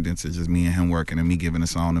it turned into just me and him working, and me giving a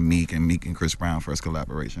song to Meek and Chris Brown first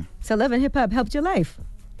collaboration. So Love and Hip Hop helped your life.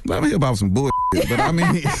 Love and Hip Hop some bullshit, but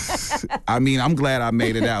I mean, I'm glad I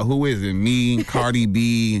made it out. Who is it? Me, Cardi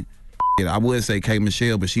B. I would say K.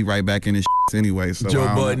 Michelle, but she right back in the anyway. So Joe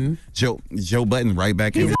Budden. Joe Budden right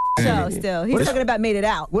back in the show still. He's talking about made it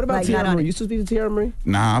out. What about like, Tiara Marie? You supposed to be to Tiara Marie?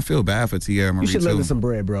 Nah, I feel bad for Tiara Marie. You should lend her some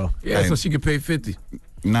bread, bro. Yeah, so she could pay 50.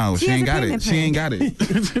 No, she ain't got it. She ain't got it.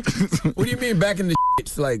 What do you mean back in the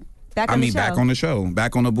It's like back on the show. Back on the show,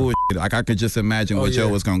 back on the bullshit. Like I could just imagine what Joe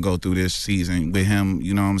was gonna go through this season with him.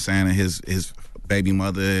 You know what I'm saying? And his baby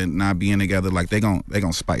mother and not being together. Like they gonna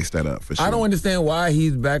spice that up for sure. I don't understand why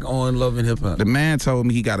he's back on Love and Hip Hop. The man told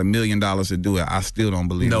me he got $1 million to do it. I still don't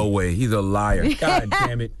believe. No way. He's a liar. God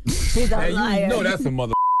damn it. He's a liar. You know that's a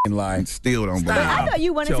mother lie. Still don't believe. I thought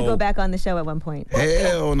you wanted to go back on the show at one point.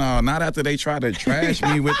 Hell no. Not after they tried to trash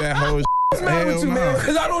me with that whole What's wrong with you, man?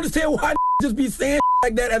 Because I don't understand why just be saying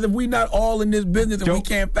like that as if we not all in this business and we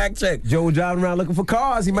can't fact check. Joe driving around looking for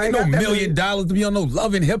cars. He might ain't got no $1 million to be on no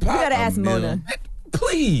Love and Hip Hop. You gotta ask Mona.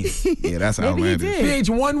 Please. Yeah, that's outlandish.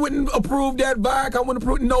 VH1 wouldn't approve that. Vibe. I wouldn't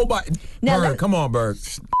approve nobody. Bird, come on, Bird.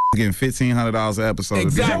 Getting $1,500 an episode.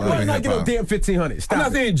 Exactly. Why not get no damn $1,500? I'm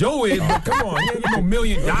not saying Joe is, but come on, he ain't get no $1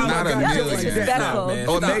 million. Not $1 million.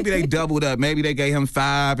 Or maybe they doubled up. Maybe they gave him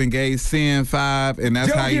 5 and gave Sin 5, and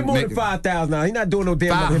that's Joe how you get more than 5,000 now. He's not doing no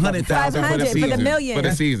damn 500,000 for the season. For the million. For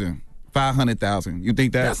the season. 500,000. You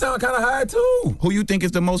think that? That sounds kind of high too. Who you think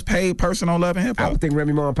is the most paid person on Love and Hip Hop? I would think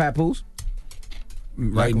Remy Ma and Papoose.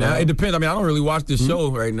 Right now, it depends. I mean, I don't really watch this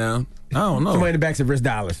show right now. I don't know. Somebody in the back said Rich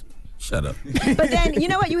Dollars. Shut up. But then, you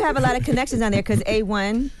know what? You have a lot of connections on there because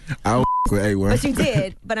A1. I don't with A1. But you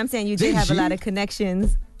did. But I'm saying you did have a lot of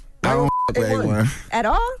connections. I don't with A1. At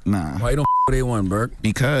all? Nah. Why you don't with A1, Burke?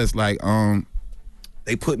 Because, like,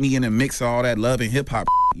 they put me in the mix of all that Love and Hip Hop.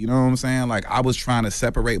 You know what I'm saying? Like, I was trying to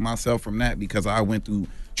separate myself from that because I went through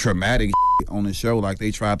traumatic on the show. Like, they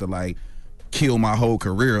tried to, like, kill my whole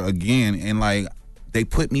career again. And, like, they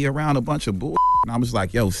put me around a bunch of bull. And I was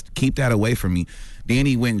like, yo, keep that away from me. Then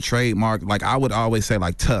he went and trademarked, like I would always say,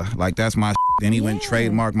 like, tuh, like that's my Then he went and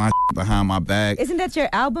trademarked my behind my back. Isn't that your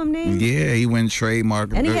album name? Yeah, he went and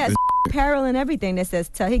trademarked. And he has apparel and everything that says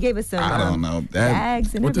tuh. He gave us some I don't know.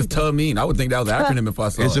 bags and what does tuh mean? I would think that was an acronym if I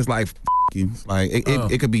saw it. It's just like you. Like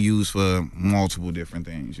it could be used for multiple different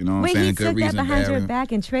things. You know what I'm saying? Wait, he took that behind your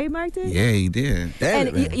back and trademarked it? Yeah, he did.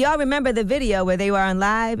 And y'all remember the video where they were on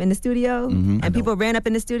live in the studio and people ran up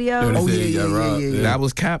in the studio? Oh yeah. That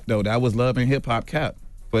was Cap though. That was Love and Hip Hop Cap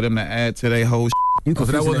for them to add to their whole. You so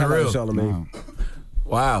that wasn't real. Charlamagne.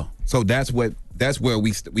 Wow. So that's where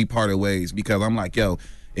we parted ways because I'm like, yo,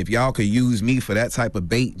 if y'all could use me for that type of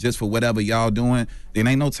bait just for whatever y'all doing, then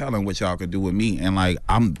ain't no telling what y'all could do with me. And like,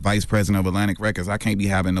 I'm vice president of Atlantic Records. I can't be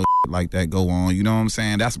having no like that go on. You know what I'm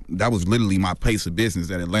saying? That was literally my place of business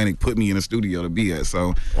that Atlantic put me in the studio to be at.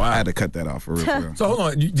 So I had to cut that off for real. For real. So hold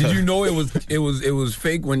on, did you know it was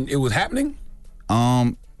fake when it was happening?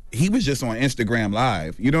 He was just on Instagram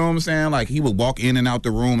Live. You know what I'm saying? Like, he would walk in and out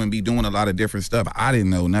the room and be doing a lot of different stuff. I didn't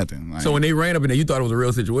know nothing. Like, so when they ran up in there, you thought it was a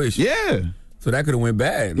real situation? Yeah. So that could have went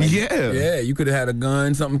bad. Like, yeah, you could have had a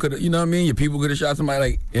gun. Something could have, you know what I mean? Your people could have shot somebody.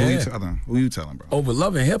 Like, yeah. Who you telling, bro? Over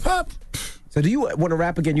Love and Hip Hop? So do you want to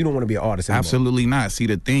rap again? You don't want to be an artist anymore? Absolutely not. See,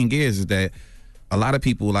 the thing is that a lot of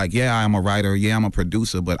people like, yeah, I'm a writer, yeah, I'm a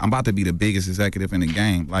producer, but I'm about to be the biggest executive in the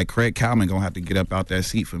game. Like, Craig Kalman gonna have to get up out that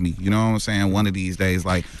seat for me. You know what I'm saying? One of these days,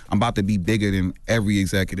 like, I'm about to be bigger than every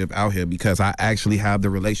executive out here because I actually have the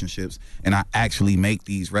relationships and I actually make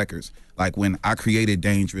these records. Like, when I created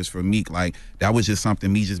Dangerous for Meek, like, that was just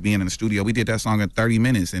something, me just being in the studio. We did that song in 30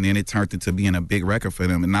 minutes, and then it turned into being a big record for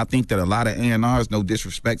them. And I think that a lot of A&Rs, no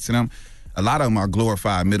disrespect to them, a lot of them are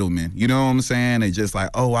glorified middlemen. You know what I'm saying? They just like,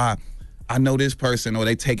 oh, I know this person, or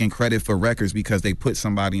they taking credit for records because they put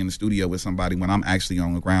somebody in the studio with somebody when I'm actually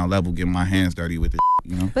on the ground level getting my hands dirty with it,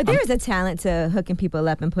 you know? But there's a talent to hooking people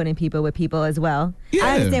up and putting people with people as well. Yeah.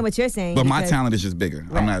 I understand what you're saying. But my talent is just bigger.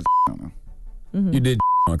 Right. I'm not You did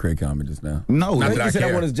on Craig Common just now. No, Not he that I said I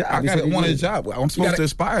care. want his job. I want his job. I'm supposed to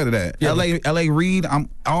aspire to that. Yeah, LA Reid,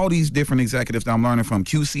 all these different executives that I'm learning from,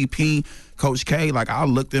 QCP, Coach K, like I'll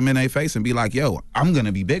look them in their face and be like, yo, I'm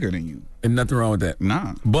gonna be bigger than you. And nothing wrong with that.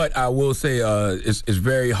 Nah. But I will say it's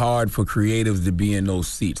very hard for creatives to be in those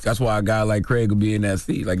seats. That's why a guy like Craig will be in that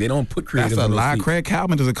seat. Like, they don't put creatives That's a in those lie. seats. Craig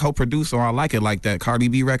Calvin is a co-producer. I like it like that. Cardi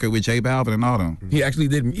B record with J Balvin and all them. He actually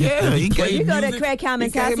did. Yeah, he played You go to music. Craig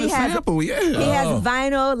Calman's He house. gave He a has sample, yeah. He has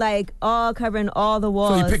vinyl like all covering all the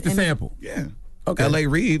walls. So he picked the and- sample. Yeah. Okay. LA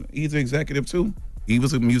Reid, he's an executive too. He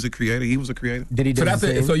was a music creator. He was a creator. Did he do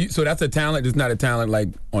So that's a talent. It's not a talent like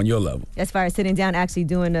on your level. As far as sitting down, actually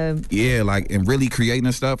doing the. Yeah, like, and really creating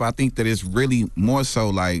and stuff. I think that it's really more so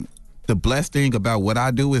like the blessed thing about what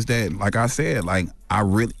I do is that, like I said, like A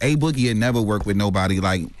Boogie had never worked with nobody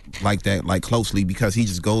like that, like closely, because he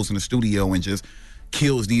just goes in the studio and just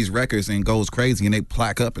kills these records and goes crazy, and they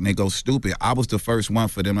plaque up and they go stupid. I was the first one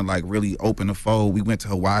for them to like really open the fold. We went to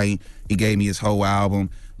Hawaii. He gave me his whole album.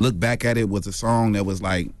 Look back at it, was a song that was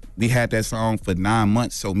like, we had that song for 9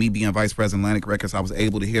 months. So me being vice president Atlantic Records, I was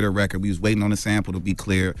able to hear the record. We was waiting on the sample to be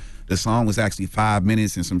clear. The song was actually 5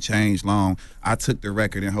 minutes and some change long. I took the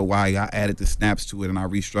record in Hawaii, I added the snaps to it, and I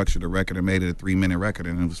restructured the record and made it a 3-minute record,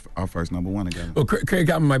 and it was our first #1 together. Well, Craig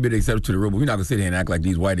Common might be the exception to the rule, but we're not gonna sit here and act like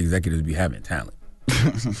these white executives be having talent.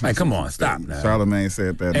 Like, come on, stop now. Charlamagne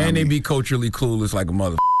said that. And they be culturally clueless like a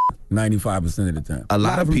mother. 95% of the time. A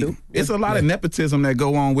lot of people. It's a lot of nepotism that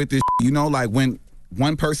go on with this. You know, like when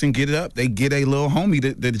one person get it up, they get a little homie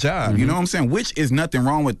the job. You know what I'm saying? Which is nothing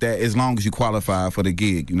wrong with that as long as you qualify for the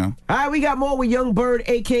gig, you know? All right, we got more with Young Bird,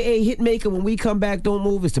 a.k.a. Hitmaka. When we come back, don't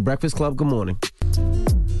move. It's the Breakfast Club. Good morning.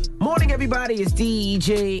 Morning, everybody. It's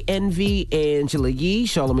DJ Envy, Angela Yee,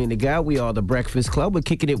 Charlamagne the God. We are the Breakfast Club. We're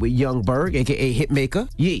kicking it with Young Bird, a.k.a. Hitmaka.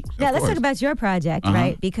 Yee. Now, let's talk about your project,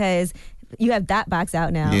 right? Because you have Thoughtbox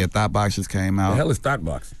out now. Yeah, Thoughtbox just came out. The hell is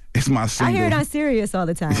Thoughtbox? It's my single. I hear it on Sirius all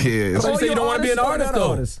the time. Yeah. So you said you don't want to be an artist,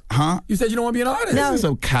 though. Huh? You said you don't want to be an artist. No. It's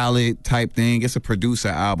a Khaled type thing. It's a producer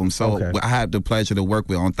album. So I had the pleasure to work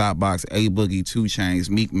with on Thoughtbox, A Boogie, 2 Chainz,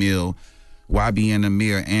 Meek Mill, YBN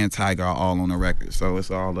Amir, and Tiger are all on the record. So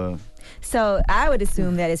it's all So I would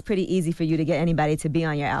assume that it's pretty easy for you to get anybody to be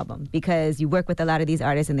on your album because you work with a lot of these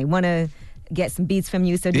artists and they want to get some beats from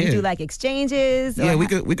you. So do you do like exchanges? Yeah, we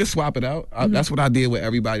could swap it out. That's what I did with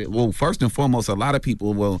everybody. Well, first and foremost, a lot of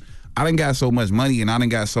people, I done got so much money and I done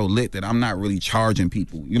got so lit that I'm not really charging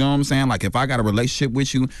people. You know what I'm saying? Like if I got a relationship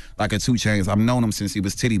with you, like a 2 Chainz, I've known him since he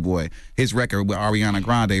was Titty Boy. His record with Ariana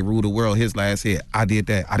Grande, Rule the World, his last hit, I did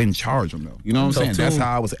that. I didn't charge him though. You know what I'm saying? That's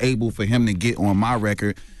how I was able for him to get on my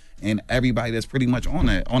record. And everybody that's pretty much on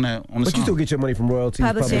the But song. you still get your money from royalties,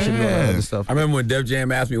 publishing, and all that other stuff. I remember when Def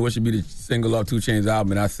Jam asked me what should be the single off 2 Chainz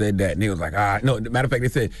album, and I said that, and he was like, no. Matter of fact, they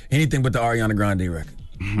said anything but the Ariana Grande record.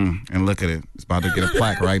 And look at it. It's about to get a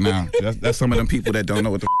plaque right now. That's some of them people that don't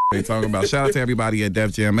know what the they talking about. Shout out to everybody at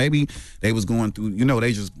Def Jam. Maybe they was going through,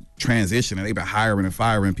 they just transitioning. They been hiring and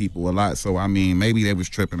firing people a lot. So, I mean, maybe they was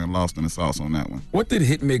tripping and lost in the sauce on that one. What did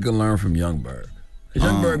Hitmaka learn from Young Bird?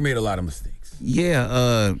 Young Bird made a lot of mistakes.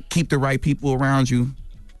 Yeah, keep the right people around you.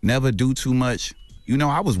 Never do too much.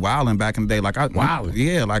 I was wilding back in the day. Wilding?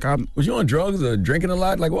 Yeah, Was you on drugs or drinking a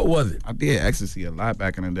lot? Like, what was it? I did ecstasy a lot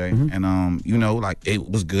back in the day. And, it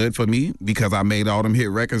was good for me because I made all them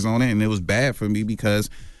hit records on it, and it was bad for me because,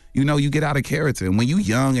 you get out of character. And when you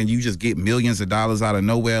young and you just get millions of dollars out of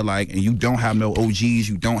nowhere, and you don't have no OGs,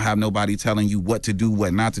 you don't have nobody telling you what to do,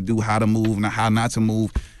 what not to do, how to move, and how not to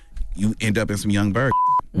move, you end up in some Young Bird.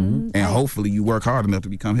 And hopefully you work hard enough to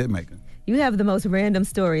become Hitmaka. You have the most random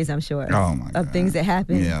stories, I'm sure. Oh my God. Of things that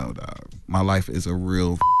happen. Yeah, dog. My life is a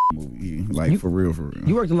real movie. For real.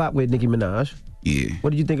 You worked a lot with Nicki Minaj. Yeah.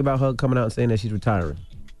 What did you think about her coming out and saying that she's retiring?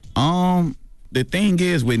 The thing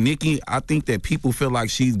is with Nicki, I think that people feel like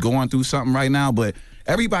she's going through something right now, but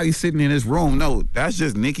everybody sitting in this room, no, that's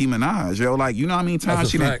just Nicki Minaj, yo. Like, you know how many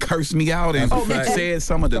times she done cursed me out and said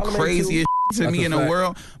some of the craziest to me in the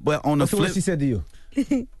world. But on the flip, what she said to you?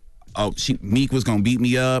 Meek was gonna beat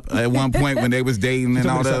me up at one point when they was dating and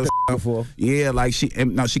all that stuff. Yeah, like she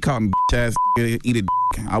called me bitch ass eat a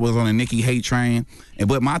dick. I was on a Nicki hate train,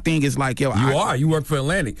 but my thing is like, yo, you work for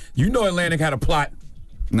Atlantic. You know Atlantic had a plot.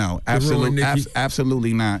 No,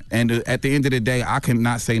 absolutely not. And at the end of the day, I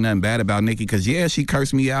cannot say nothing bad about Nicki because she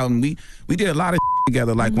cursed me out, and we did a lot of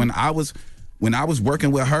together. Like when I was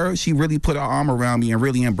working with her, she really put her arm around me and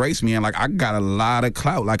really embraced me. And I got a lot of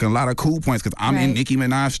clout, a lot of cool points because I'm in Nicki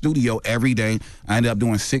Minaj's studio every day. I ended up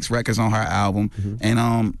doing 6 records on her album.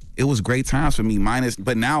 And it was great times for me,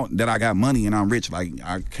 but now that I got money and I'm rich,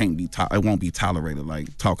 I can't be, it won't be tolerated,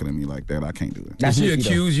 talking to me like that. I can't do it. Did she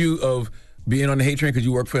accuse you of being on the hate train because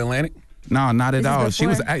you work for Atlantic? No, not at all. She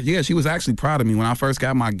before? she was actually proud of me when I first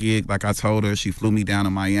got my gig. Like I told her, she flew me down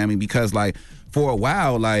to Miami because like for a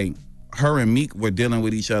while, like her and Meek were dealing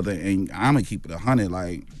with each other, and I'm gonna keep it 100.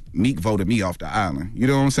 Like Meek voted me off the island. You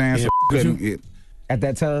know what I'm saying? Yeah, So at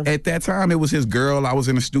that time? At that time, it was his girl. I was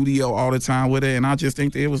in the studio all the time with her, and I just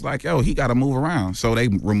think that it was like, yo, he got to move around. So they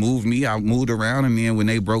removed me. I moved around, and then when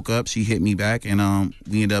they broke up, she hit me back, and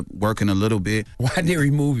we ended up working a little bit. Why did he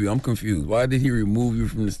remove you? I'm confused. Why did he remove you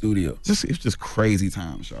from the studio? It's just crazy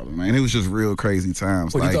times, Charlotte, man. It was just real crazy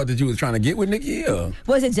times. Well, you thought that you was trying to get with Nicki? Or?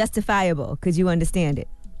 Was it justifiable? Could you understand it?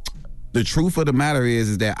 The truth of the matter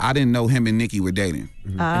is that I didn't know him and Nicki were dating.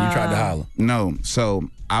 And you tried to holler? No. So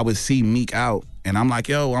I would see Meek out, and I'm like,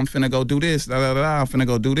 yo, I'm finna go do this, I'm finna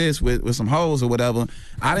go do this with some hoes or whatever.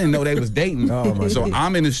 I didn't know they was dating. So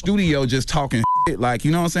I'm in the studio just talking shit, like,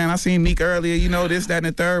 you know what I'm saying? I seen Meek earlier, you know, this, that, and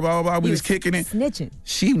the third, blah, blah, blah. We was kicking it. Snitching.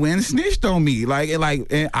 She went and snitched on me.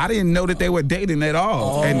 And I didn't know that they were dating at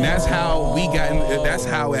all. And that's how we got in, that's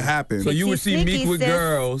how it happened. So you would see Meek with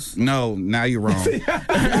girls. No, now you're wrong.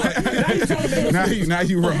 now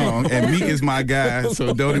you wrong. And Meek is my guy,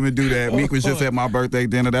 so don't even do that. Meek was just at my birthday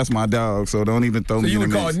dinner. That's my dog, so don't even throw me in the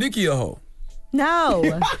mix. So you would call Nicki a hoe? No.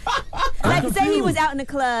 Like, say he was out in the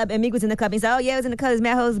club and Meek was in the club. He said, oh, yeah, I was in the club. There's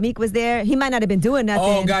mad hoes. Meek was there. He might not have been doing nothing.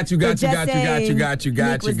 Oh, got you. Might be like,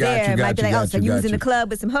 so you was in the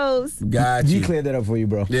club with some hoes. Got you. He cleared that up for you,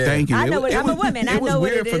 bro. Yeah. Thank you. I'm a woman. I know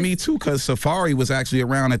what it is. It was weird for me, too, because Safari was actually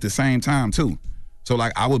around at the same time, too. So,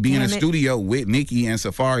 like, I would be in the studio with Nicki, and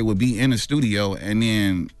Safari would be in the studio, and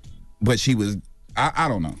then, but she was, I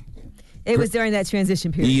don't know. It was during that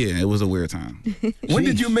transition period. Yeah, it was a weird time. When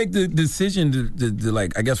did you make the decision to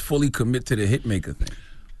like, I guess, fully commit to the Hitmaka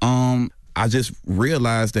thing? I just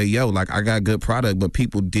realized that, yo, like, I got good product, but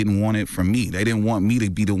people didn't want it from me. They didn't want me to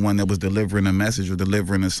be the one that was delivering a message or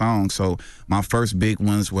delivering a song. So my first big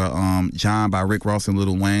ones were John by Rick Ross and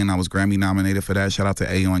Lil Wayne. I was Grammy nominated for that. Shout out to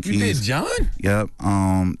Ayo and Keys. You did John? Yep.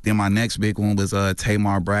 Then my next big one was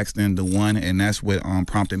Tamar Braxton, The One, and that's what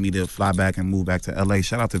prompted me to fly back and move back to L.A.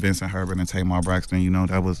 Shout out to Vincent Herbert and Tamar Braxton. You know,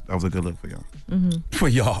 that was a good look for y'all. Mm-hmm. For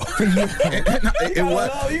y'all. It was.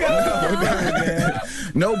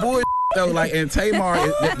 No boy. So like, and Tamar,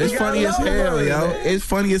 it's funny as hell, yo. It's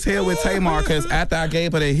funny as hell with Tamar, because after I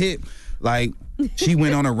gave her the hit, like, she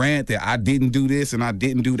went on a rant that I didn't do this and I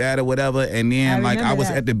didn't do that or whatever. And then I was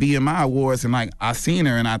at the BMI Awards, and like, I seen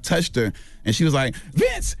her and I touched her, and she was like,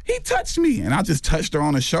 Vince, he touched me. And I just touched her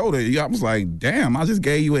on the shoulder. I was like, damn, I just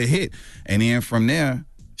gave you a hit. And then from there,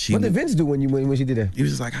 what did Vince do when she did that? He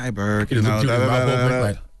was just like, hi, Berg. You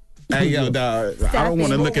know, hey, yo, dog, I don't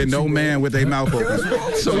want to look at no man with their mouth open.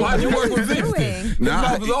 So why'd you work with Vince? Nah, His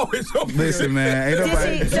mouth was always open. Listen, man. Ain't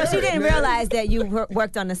nobody... So she didn't realize that you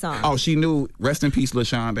worked on the song? Oh, she knew. Rest in peace,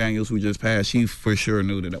 LaShawn Daniels, who just passed. She for sure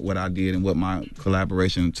knew that what I did and what my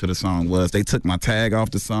collaboration to the song was. They took my tag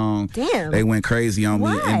off the song. Damn. They went crazy on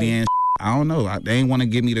me. And then, I don't know. They didn't want to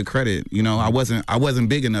give me the credit. You know, I wasn't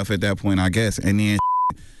big enough at that point, I guess. And then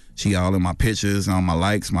she all in my pictures, on my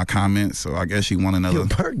likes, my comments. So I guess she want another.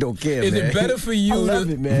 Berg don't care, Is man. it better for you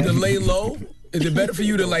to lay low? Is it better for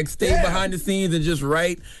you to like stay behind the scenes and just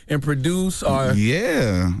write and produce? Or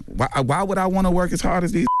Yeah. Why would I want to work as hard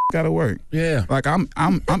as these gotta work? Yeah. Like I'm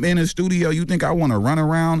in the studio. You think I want to run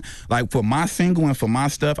around? Like for my single and for my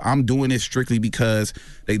stuff, I'm doing it strictly because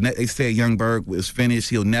they said Young Berg was finished.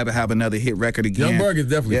 He'll never have another hit record again. Young Berg is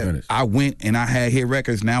definitely finished. I went and I had hit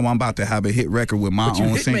records. Now I'm about to have a hit record with my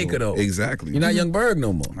own single. Hitmaker, though. Exactly. You're not Young Berg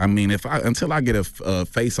no more. I mean, until I get a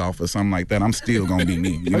face off or something like that, I'm still gonna be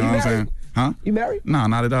me. You know what I'm saying? Huh? You married? No,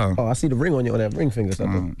 not at all. Oh, I see the ring on that ring finger.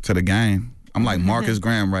 To the game. I'm like Marcus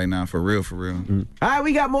Graham right now, for real, for real. All right,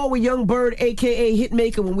 we got more with Young Bird, a.k.a.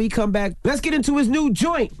 Hitmaker, when we come back. Let's get into his new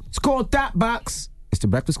joint. It's called Thought Box. It's the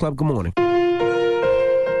Breakfast Club. Good morning.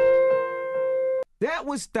 That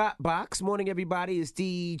was Thought Box. Morning, everybody. It's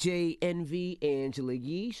DJ Envy, Angela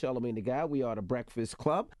Yee, Charlamagne the Guy. We are the Breakfast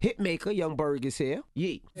Club. Hitmaker, Young Berg is here.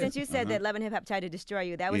 Yee. Since you said that Love and Hip Hop tried to destroy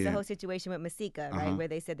you, that was the whole situation with Masika, right? Where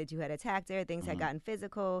they said that you had attacked her, things had gotten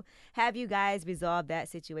physical. Have you guys resolved that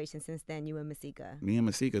situation since then, you and Masika? Me and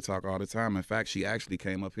Masika talk all the time. In fact, she actually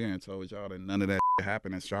came up here and told y'all that none of that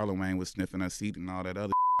happened, and Charlamagne was sniffing her seat and all that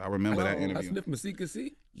other I remember that interview. I sniffed Masika's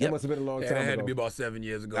seat? That must have been a long time ago. That had to be about 7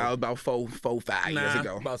 years ago. That was about 5 years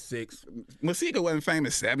ago. About 6. Masika wasn't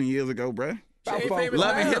famous 7 years ago, bruh.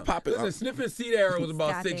 Love and Hip Hop. Listen, sniffing seat era was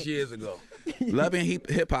about 6 years ago. Love and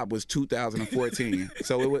Hip Hop was 2014,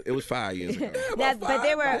 so it was 5 years ago. But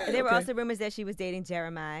there were also rumors that she was dating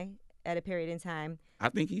Jeremiah at a period in time. I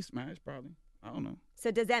think he smashed probably. I don't know.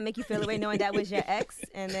 So does that make you feel away knowing that was your ex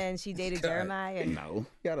and then she dated Jeremiah? No. You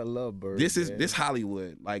gotta love Bird. This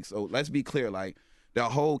Hollywood. Like, so let's be clear. Like, the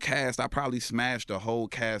whole cast, I probably smashed the whole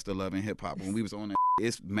cast of Love and Hip Hop when we was on that.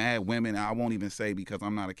 It's mad women. I won't even say because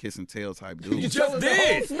I'm not a kiss and tell type dude. You just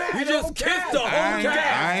did. You just kissed the whole cast.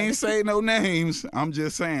 I ain't say no names. I'm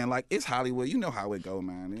just saying, like, it's Hollywood. You know how it go,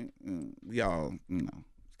 man. We all,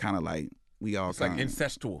 kind of like, we all. It's like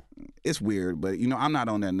incestual. It's weird, but I'm not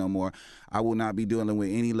on that no more. I will not be dealing with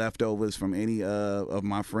any leftovers from any of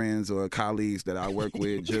my friends or colleagues that I work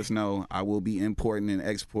with. Just know I will be importing and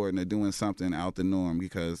exporting or doing something out the norm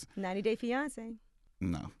because 90 Day Fiance.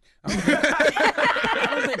 No. I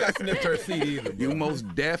don't think I sniffed her seed either. Bro. You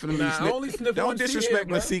most definitely I only sniffed Don't one disrespect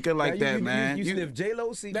CD, Masika like that, man. You sniffed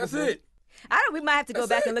J-Lo seed. That's before? it. We might have to go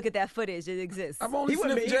back and look at that footage. It exists. I've only He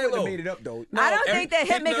wouldn't sniffed have J-Lo. made it up, though. No, I don't think that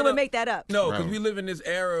Hitmaker would make that up. No, because we live in this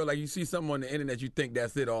era, like you see something on the internet, you think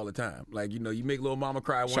that's it all the time. Like, you make Little Mama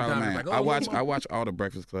cry one time. It's like, oh, I watch all the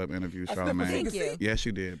Breakfast Club interviews, Charlamagne. Thank you. Yes,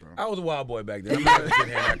 you did, bro. I was a wild boy back then. I'm not gonna sit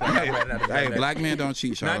here and act like Hey, black men don't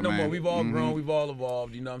cheat, Charlamagne. Not no more. We've all grown. We've all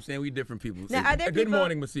evolved. You know what I'm saying? We different people. Now, are there Good people-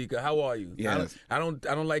 morning, Masika. How are you? Yes. I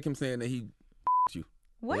don't like him saying that he you.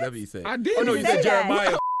 What? Whatever he said. I did. Oh, no, you say said that.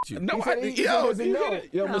 Jeremiah you. No, He said I he yo, doesn't you know. did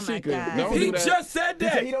it. Yo, Oh, my Masika, God. don't He do that. just said He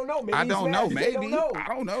that. said he don't know. Maybe I he's don't know. smashed. They Maybe. don't know. I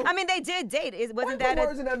don't know. I mean, they did date. Wasn't Put that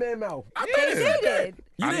words in that man's mouth. They dated.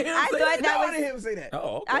 You didn't hear him I say thought that? that I was. didn't hear him say that.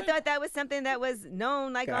 Oh, okay. I thought that was something that was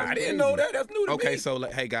known. Like, I didn't know that. That's new to me. Okay, so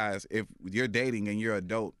hey guys, if you're dating and you're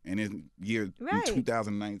adult and it's year Right.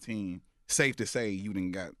 2019, safe to say you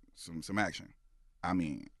done got some action. I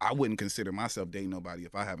mean, I wouldn't consider myself dating nobody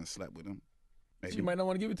if I haven't slept with them. Maybe. She might not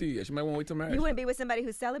want to give it to you yet. She might want to wait till marriage. You wouldn't be with somebody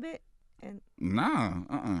who's celibate. And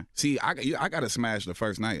Nah, See, I gotta smash the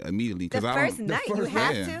first night immediately the because I first don't. night, you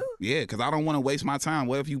have yeah, to. Yeah, because I don't want to waste my time.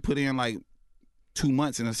 What if you put in like 2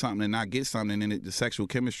 months into something and not get something and the sexual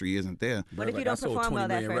chemistry isn't there? What if you I don't sold perform 20 well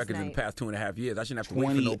that million first records in night? the past 2.5 years. I shouldn't have to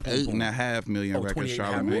wait for no 28.5 million records, 28.5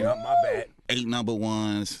 Charlamagne. million. My bad. 8 number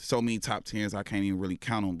ones, so many top 10s, I can't even really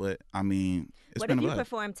count them. But I mean, it's What been if a you blast.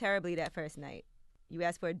 perform terribly that first night? You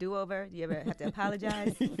ask for a do-over? Do you ever have to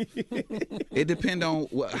apologize? It depends on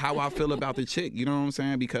how I feel about the chick. You know what I'm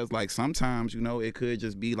saying? Because like sometimes, it could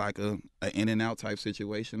just be like a in and out type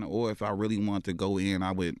situation. Or if I really want to go in,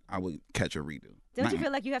 I would catch a redo. Don't you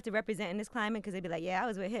feel like you have to represent in this climate? Because they'd be like, yeah, I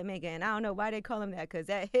was with Hitmaker, and I don't know why they call him that, because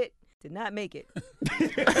that hit did not make it.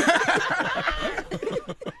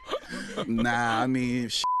 Nah, I mean,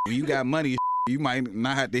 when you got money, you might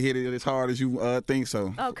not have to hit it as hard as you think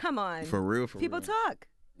so. Oh, come on. For real, People talk.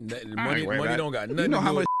 Money don't got nothing. You know to how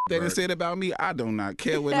do much with they done Bert. said about me? I do not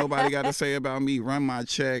care what nobody got to say about me. Run my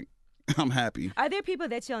check. I'm happy. Are there people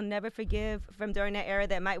that you'll never forgive from during that era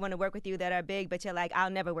that might want to work with you that are big, but you're like, I'll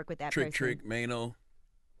never work with that person? Trick, Mano.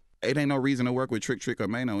 It ain't no reason to work with Trick or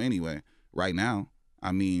Mano anyway. Right now.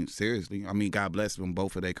 I mean, seriously. I mean, God bless them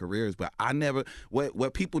both for their careers. But I never,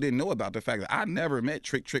 what people didn't know about the fact that I never met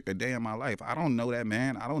Trick a day in my life. I don't know that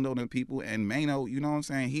man. I don't know them people. And Mano, you know what I'm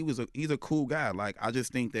saying? He's a cool guy. Like, I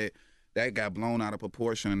just think that got blown out of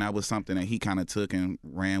proportion, and that was something that he kind of took and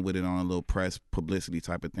ran with it on a little press publicity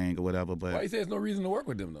type of thing or whatever. But Why you say there's no reason to work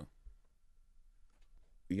with them, though?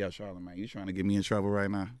 Yeah, Charlamagne, you trying to get me in trouble right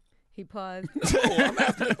now? He paused. No, I'm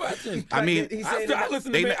asking a question. I mean, I still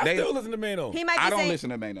listen to Mano. He might be I don't saying, listen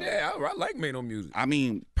to Mano. Yeah, I like Mano music. I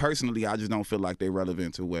mean, personally, I just don't feel like they're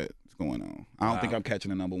relevant to what's going on. I don't think I'm catching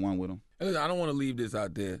a number one with them. Listen, I don't want to leave this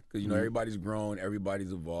out there because everybody's grown,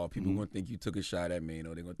 everybody's evolved. People going to think you took a shot at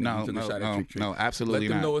Mano. They're going to think you took a shot at Trick. No, absolutely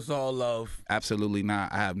Let them not. know it's all love. Absolutely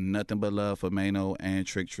not. I have nothing but love for Mano and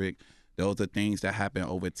Trick. Those are things that happened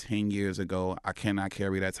over 10 years ago. I cannot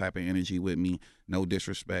carry that type of energy with me. No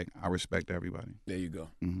disrespect. I respect everybody. There you go.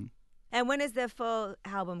 Mm-hmm. And when is the full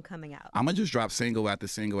album coming out? I'm going to just drop single after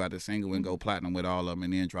single after single and go platinum with all of them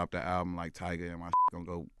and then drop the album like Tiger and my going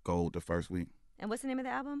to go gold the first week. And what's the name of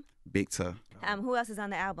the album? Big Tuh. Who else is on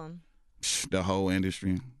the album? The whole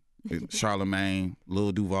industry. Charlamagne,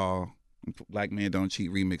 Lil Duval, Black Men Don't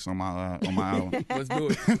Cheat remix on my album. Let's do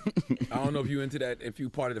it. I don't know if you into that, if you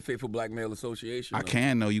part of the Faithful Black Male Association. I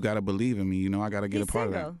can, though. You got to believe in me. I got to get a part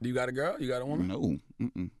of that. Do you got a girl? You got a woman? No.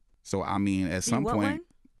 Mm-mm. So, I mean, at some point. One?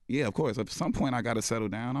 Yeah, of course. At some point, I got to settle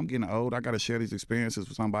down. I'm getting old. I got to share these experiences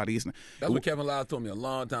with somebody. That's what Kevin Lyles told me a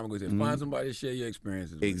long time ago. He said, find somebody to share your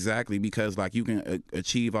experiences with. Exactly, because like you can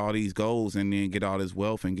achieve all these goals and then get all this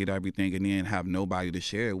wealth and get everything and then have nobody to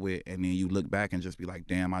share it with, and then you look back and just be like,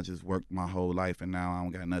 damn, I just worked my whole life and now I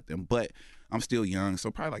don't got nothing. But I'm still young,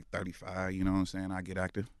 so probably like 35, you know what I'm saying? I get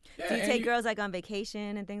active. Do you take girls like on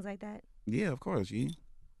vacation and things like that? Yeah, of course, yeah.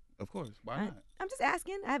 Of course. Why not? I'm just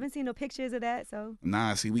asking. I haven't seen no pictures of that, so.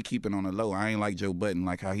 Nah, see, we keep it on the low. I ain't like Joe Budden,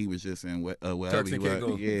 like how he was just in wherever Turks he and was.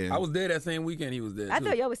 Caicos. Yeah. I was there that same weekend he was there, I too.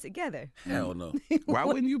 thought y'all was together. Hell no. Why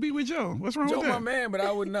wouldn't you be with Joe? What's wrong Joe with that? my man, but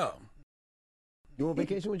I wouldn't know. You on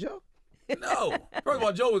vacation with Joe? No. First of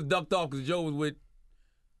all, Joe was ducked off because Joe was with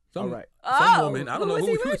some woman. I don't know who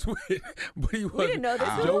he was with, but he wasn't. We didn't know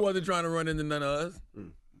this. Joe wasn't trying to run into none of us.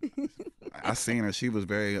 I seen her. She was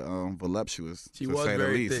very voluptuous, She to was say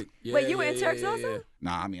very the least. thick. Yeah, Wait, you were yeah, in Turks yeah, also? yeah.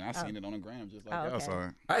 Nah, I mean, I seen it on the gram just like y'all saw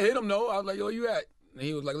it. I hit him, though. I was like, yo, where you at? And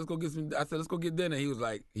he was like, let's go get some. I said, let's go get dinner. He was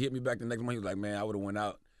like, he hit me back the next morning. He was like, man, I would have went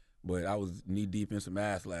out, but I was knee deep in some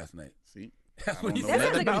ass last night. See? That's what he That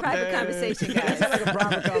sounds said. like a private conversation, guys. That's like a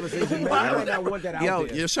private conversation. Man. I might not want that out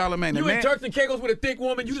there. Yo, Charlamagne, You in Turks and Caicos with a thick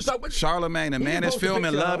woman, you just talk about Charlamagne, the man is posted a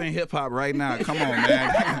filming picture Love of and Hip Hop right now. Come on,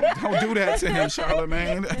 man. Don't do that to him,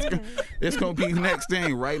 Charlamagne. It's gonna be next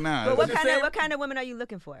thing right now. But what kind of women are you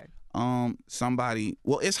looking for? Somebody.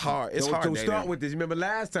 Well, it's hard. It's hard. Don't dating. start with this. Remember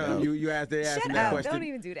last time you asked Shut that up. question. Don't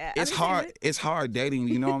even do that. It's hard. It's hard dating.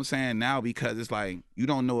 You know what I'm saying now because it's like you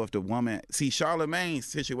don't know if the woman. See, Charlamagne's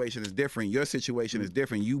situation is different. Your situation is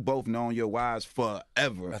different. You both known your wives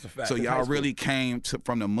forever. That's a fact. So That's y'all high school. really came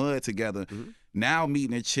from the mud together. Now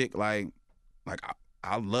meeting a chick like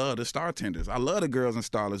I love the star tenders. I love the girls and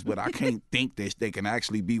starlets, but I can't think that they can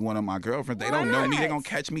actually be one of my girlfriends. They don't know me. They're going to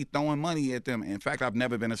catch me throwing money at them. In fact, I've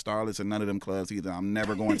never been a starlet in none of them clubs either. I'm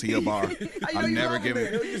never going to your bar. I'm never giving.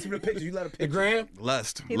 You let a The picture. gram?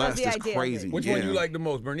 Lust. He loves Lust the is idea of crazy. it. Which one you like the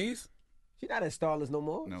most, Bernice? She not in Starless no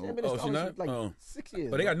more. No. She ain't been in Oh, she Starless not? for like Oh. 6 years.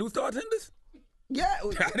 But they got new star tenders? Yeah.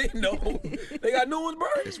 I didn't know. They got new ones, bro.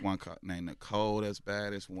 It's one named Nicole that's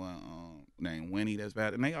bad. It's one named Winnie that's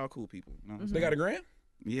bad. And they all cool people. You know what I'm They saying? got a gram?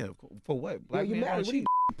 Yeah, of course. For what? Yo, Black you men married. don't What cheat.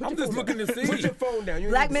 I'm just looking to see. Put your phone down. You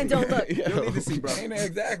Black need men to see. don't look. You don't need to see, bro. Ain't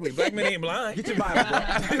exactly. Black men ain't blind. Get your Bible,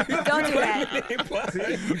 bro. Don't do that. Ain't blind.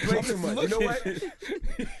 You play too much. You know what?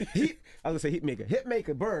 I was gonna say Hitmaker.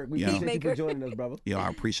 Hitmaker Berg. We appreciate you for joining us, brother. Yo, I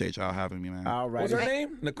appreciate y'all having me, man. All right. What's her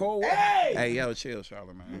name? Nicole what? Hey, yo, chill,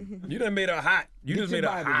 Charlamagne. You done made her hot. You Get just your made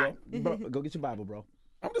her Bible, hot. bro. Go get your Bible, bro.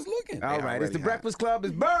 I'm just looking. All right. It's the already Breakfast Club.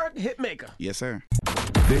 It's Berg Hitmaker. Yes, sir.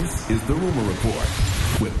 This is the Rumor Report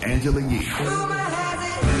with Angela Yee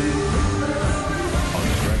on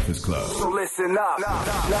the Breakfast Club. So listen up.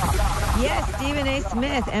 Yes, Stephen A.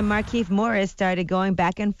 Smith and Markieff Morris started going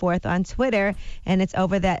back and forth on Twitter, and it's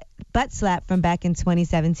over that butt slap from back in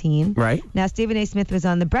 2017. Right. Now, Stephen A. Smith was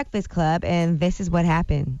on the Breakfast Club, and this is what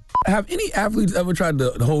happened. Have any athletes ever tried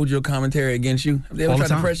to hold your commentary against you? Have they ever All the tried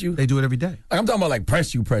to time. press you? They do it every day. Like, I'm talking about like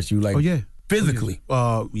press you, like Oh yeah, physically.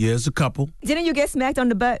 Yeah, it's a couple. Didn't you get smacked on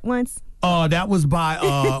the butt once? That was by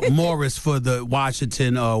Morris for the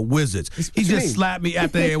Washington Wizards. He just slapped me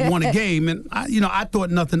after they had won a game, and I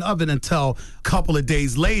thought nothing of it until a couple of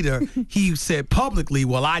days later he said publicly,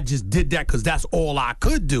 "Well, I just did that because that's all I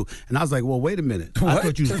could do." And I was like, "Well, wait a minute. I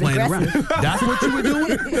thought you was playing around. That's what you were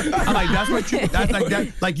doing." I'm like, "That's what you? That's like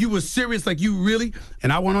that? Like you were serious? Like you really?"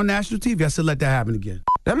 And I went on national TV. I said, "Let that happen again."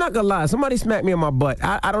 I'm not gonna lie. Somebody smacked me on my butt.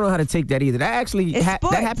 I don't know how to take that either. That actually that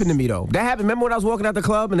happened to me though. That happened. Remember when I was walking out the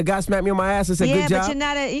club and the guy smacked me on my ass and said, yeah, "Good job"? but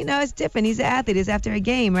you're not it's different. He's an athlete. It's after a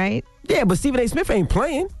game, right? Yeah, but Stephen A. Smith ain't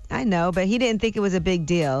playing. I know, but he didn't think it was a big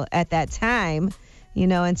deal at that time,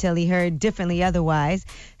 until he heard differently otherwise.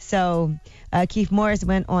 So Keith Morris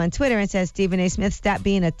went on Twitter and said, Stephen A. Smith, stop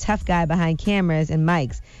being a tough guy behind cameras and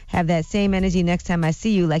mics. Have that same energy next time I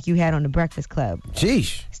see you like you had on the Breakfast Club.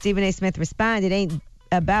 Sheesh. Stephen A. Smith responded, ain't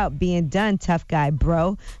about being done, tough guy,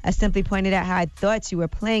 bro. I simply pointed out how I thought you were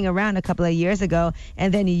playing around a couple of years ago,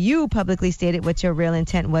 and then you publicly stated what your real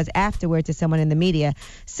intent was afterward to someone in the media.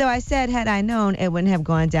 So I said, had I known, it wouldn't have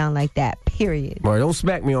gone down like that, period. Boy, don't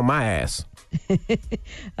smack me on my ass.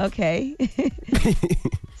 Okay.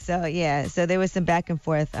 So there was some back and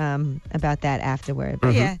forth about that afterward.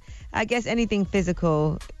 But yeah, I guess anything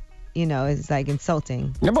physical, is like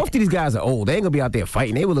insulting. Now, both of these guys are old. They ain't gonna be out there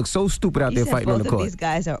fighting. They would look so stupid out there fighting on the court. Both of these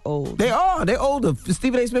guys are old. They are. They're older.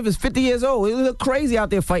 Stephen A. Smith is 50 years old. They look crazy out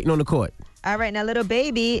there fighting on the court. All right, now little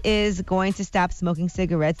baby is going to stop smoking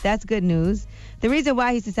cigarettes. That's good news. The reason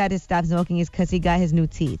why he's decided to stop smoking is because he got his new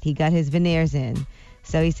teeth. He got his veneers in.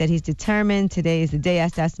 So he said he's determined. Today is the day I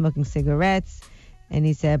start smoking cigarettes. And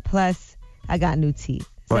he said, plus, I got new teeth.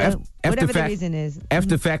 So whatever the reason is. After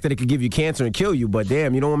the fact that it could give you cancer and kill you, but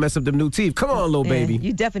damn, you don't want to mess up them new teeth. Come on, little baby.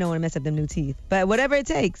 You definitely don't want to mess up them new teeth. But whatever it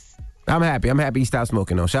takes. I'm happy. He stopped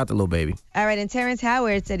smoking, though. Shout out to little baby. All right, and Terrence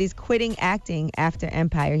Howard said he's quitting acting after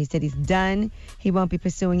Empire. He said he's done. He won't be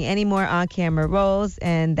pursuing any more on-camera roles,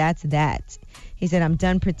 and that's that. He said, I'm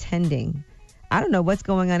done pretending. I don't know what's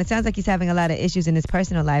going on. It sounds like he's having a lot of issues in his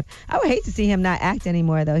personal life. I would hate to see him not act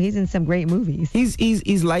anymore, though. He's in some great movies.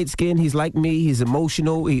 He's light-skinned. He's like me. He's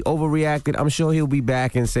emotional. He overreacted. I'm sure he'll be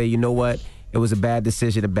back and say, you know what? It was a bad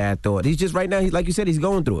decision, a bad thought. He's just right now, like you said, he's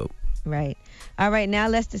going through it. Right. All right, now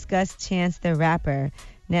let's discuss Chance the Rapper.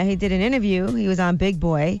 Now, he did an interview. He was on Big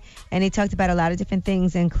Boy, and he talked about a lot of different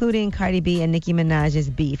things, including Cardi B and Nicki Minaj's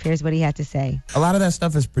beef. Here's what he had to say. A lot of that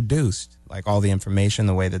stuff is produced, like all the information,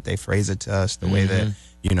 the way that they phrase it to us, the way that,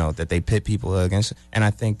 you know, that they pit people against. And I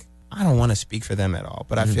think, I don't want to speak for them at all,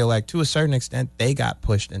 but I feel like to a certain extent, they got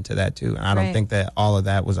pushed into that too. And I don't think that all of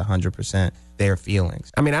that was 100% their feelings.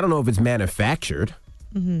 I mean, I don't know if it's manufactured.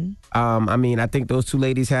 I mean, I think those two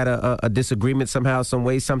ladies had a disagreement somehow, some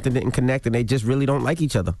way, something didn't connect, and they just really don't like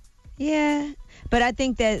each other. Yeah, but I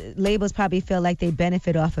think that labels probably feel like they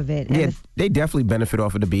benefit off of it. Yeah, they definitely benefit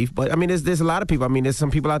off of the beef. But I mean, there's a lot of people. I mean, there's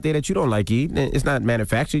some people out there that you don't like. It's not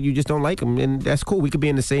manufactured. You just don't like them, and that's cool. We could be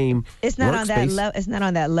in the same. It's not on that level. It's not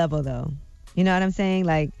on that level, though. You know what I'm saying?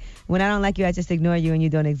 Like, when I don't like you, I just ignore you, and you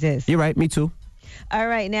don't exist. You're right. Me too. All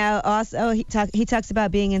right. Now, also, he talks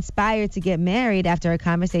about being inspired to get married after a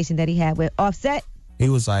conversation that he had with Offset. He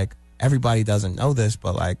was like, everybody doesn't know this,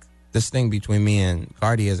 but like this thing between me and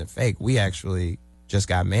Cardi isn't fake. We actually just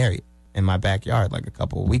got married in my backyard like a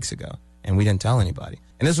couple of weeks ago, and we didn't tell anybody.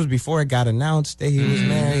 And this was before it got announced that he was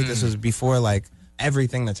married. This was before like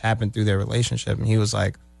everything that's happened through their relationship. And he was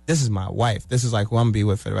like, this is my wife. This is like who I'm gonna be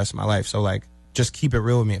with for the rest of my life. So like, just keep it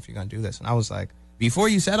real with me if you're gonna do this. And I was like, before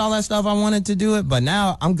you said all that stuff, I wanted to do it, but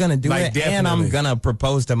now I'm going to do it, and I'm going to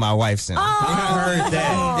propose to my wife soon. I heard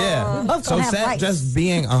that. Yeah. So just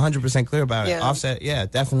being 100% clear about it. Offset, yeah,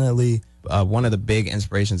 definitely one of the big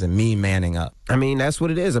inspirations in me manning up. I mean, that's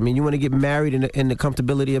what it is. I mean, you want to get married in the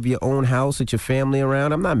comfortability of your own house with your family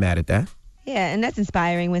around. I'm not mad at that. Yeah, and that's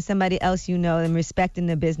inspiring when somebody else you know and respect in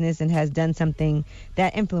the business and has done something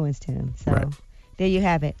that influenced him. So. Right. There you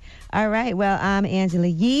have it. All right. Well, I'm Angela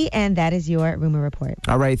Yee, and that is your Rumor Report.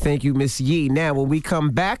 All right. Thank you, Miss Yee. Now, when we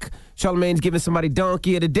come back, Charlamagne's giving somebody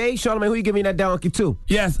donkey of the day. Charlamagne, who you giving that donkey to?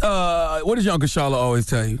 Yes. What does your Uncle Charla always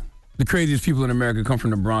tell you? The craziest people in America come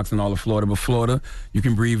from the Bronx and all of Florida. But Florida, you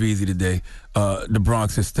can breathe easy today. The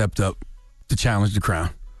Bronx has stepped up to challenge the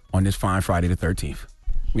crown on this fine Friday the 13th.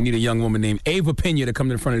 We need a young woman named Ava Pena to come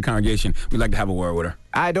to the front of the congregation. We'd like to have a word with her.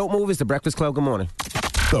 I don't move. It's the Breakfast Club. Good morning.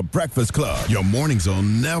 The Breakfast Club. Your mornings will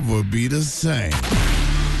never be the same.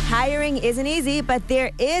 Hiring isn't easy, but there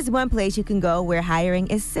is one place you can go where hiring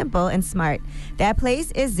is simple and smart. That place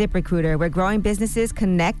is ZipRecruiter, where growing businesses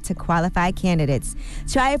connect to qualified candidates.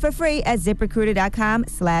 Try it for free at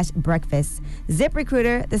ZipRecruiter.com/breakfast.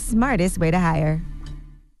 ZipRecruiter, the smartest way to hire.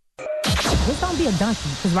 This don't be a donkey,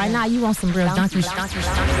 because right now you want some real donkey.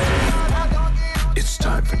 It's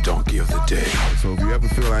time for Donkey of the Day. So if you ever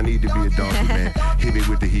feel I need to be a donkey, man, hit me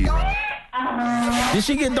with the hero. Did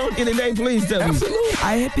she get donkey today? Please tell me. Absolutely.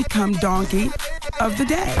 I have become Donkey of the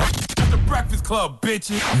Day. The Breakfast Club,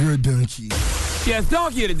 bitches. You're a donkey. Yes,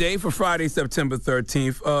 Donkey of the Day for Friday, September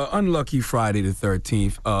 13th. Unlucky Friday the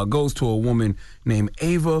 13th goes to a woman named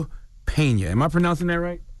Ava Pena. Am I pronouncing that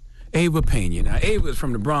right? Ava Pena. Now, Ava is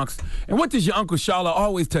from the Bronx. And what does your Uncle Charla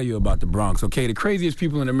always tell you about the Bronx, okay? The craziest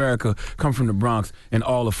people in America come from the Bronx and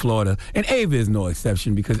all of Florida. And Ava is no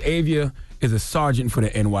exception because Ava is a sergeant for the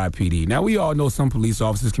NYPD. Now, we all know some police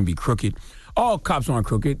officers can be crooked. All cops aren't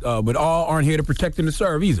crooked, but all aren't here to protect and to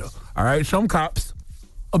serve either, all right? Some cops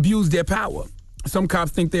abuse their power. Some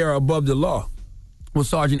cops think they are above the law. Well,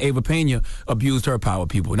 Sergeant Ava Pena abused her power,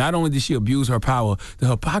 people. Not only did she abuse her power, the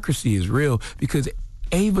hypocrisy is real because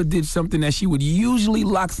Ava did something that she would usually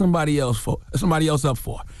lock somebody else up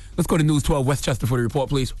for. Let's go to News 12 Westchester for the report,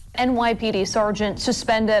 please. NYPD sergeant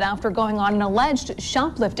suspended after going on an alleged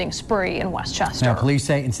shoplifting spree in Westchester. Now, police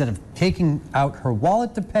say instead of taking out her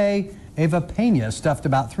wallet to pay, Ava Pena stuffed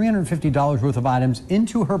about $350 worth of items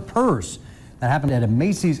into her purse. That happened at a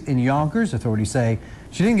Macy's in Yonkers. Authorities say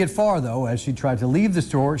she didn't get far, though. As she tried to leave the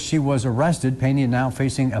store, she was arrested. Pena now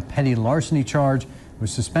facing a petty larceny charge.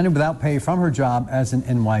 Was suspended without pay from her job as an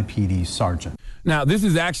NYPD sergeant. Now, this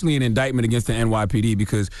is actually an indictment against the NYPD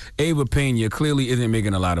because Ava Pena clearly isn't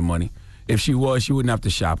making a lot of money. If she was, she wouldn't have to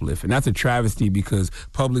shoplift. And that's a travesty because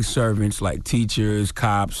public servants like teachers,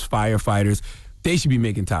 cops, firefighters, they should be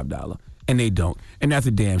making top dollar. And they don't. And that's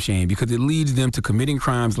a damn shame because it leads them to committing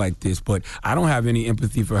crimes like this. But I don't have any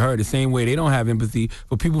empathy for her the same way they don't have empathy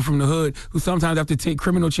for people from the hood who sometimes have to take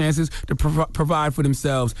criminal chances to provide for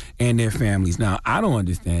themselves and their families. Now, I don't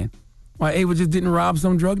understand why Ava just didn't rob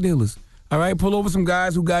some drug dealers. All right, pull over some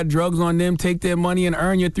guys who got drugs on them, take their money and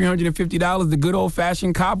earn your $350 the good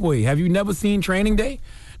old-fashioned cop way. Have you never seen Training Day?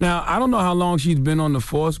 Now, I don't know how long she's been on the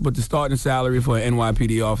force, but the starting salary for an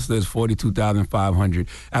NYPD officer is $42,500.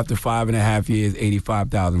 After 5.5 years,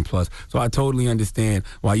 $85,000 plus. So I totally understand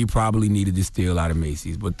why you probably needed to steal out of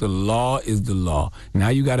Macy's. But the law is the law. Now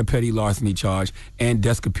you got a petty larceny charge and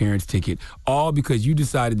desk appearance ticket, all because you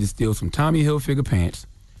decided to steal some Tommy Hilfiger pants,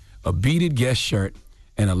 a beaded Guess shirt,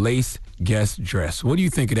 and a lace Guess dress. What do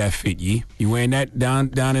you think of that fit, Yee? You wearing that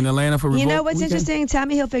down in Atlanta for Revolt You know what's weekend? interesting?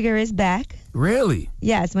 Tommy Hilfiger is back. Really?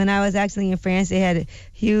 Yes, when I was actually in France, they had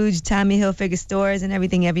huge Tommy Hilfiger stores and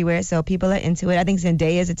everything everywhere, so people are into it. I think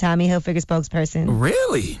Zendaya is a Tommy Hilfiger spokesperson.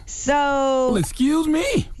 Really? So... Well, excuse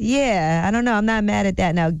me? Yeah, I don't know. I'm not mad at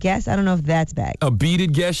that. Now, Guess, I don't know if that's back. A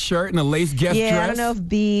beaded Guess shirt and a lace Guess dress? Yeah, I don't know if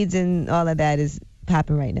beads and all of that is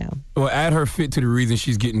popping right now. Well, add her fit to the reason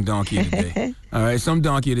she's getting donkey of the day. All right, some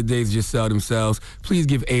donkey of the days just sell themselves. Please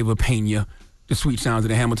give Ava Pena the sweet sounds of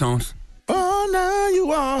the Hamiltones. Oh, now you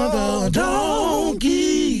are the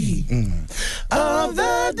donkey of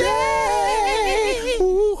the day.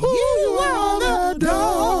 You are the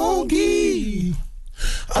donkey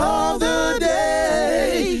of the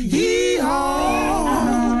day. Yee-haw.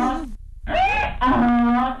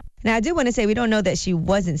 Now, I do want to say we don't know that she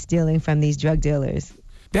wasn't stealing from these drug dealers.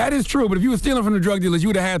 That is true, but if you were stealing from the drug dealers, you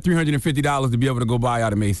would have had $350 to be able to go buy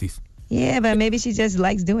out of Macy's. Yeah, but maybe she just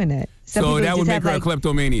likes doing that. Some So people that would just make have, her a like,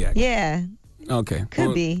 kleptomaniac. Yeah, Okay.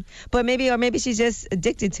 could be. But maybe she's just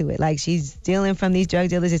addicted to it. Like, she's stealing from these drug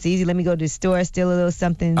dealers. It's easy. Let me go to the store, steal a little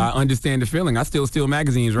something. I understand the feeling. I still steal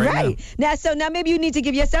magazines right now. Now maybe you need to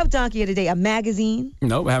give yourself Donkey of the Day, a magazine.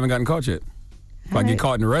 now. Nope, I haven't gotten caught yet. If I get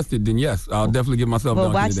caught and arrested, then yes, I'll definitely give myself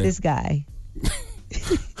Well, Donkey watch of the Day. this guy.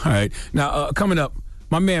 All right. Now, coming up,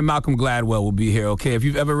 my man Malcom Gladwell will be here, okay? If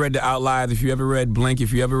you've ever read The Outliers, if you ever read Blink,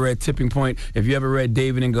 if you ever read Tipping Point, if you ever read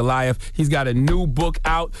David and Goliath, he's got a new book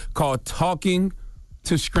out called Talking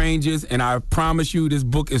to Strangers, and I promise you this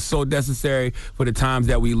book is so necessary for the times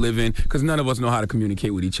that we live in because none of us know how to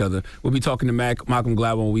communicate with each other. We'll be talking to Malcom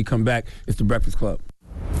Gladwell when we come back. It's The Breakfast Club.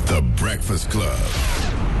 The Breakfast Club.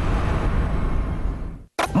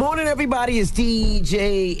 Morning, everybody. It's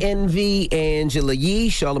DJ Envy, Angela Yee,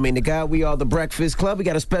 Charlamagne the God. We are the Breakfast Club. We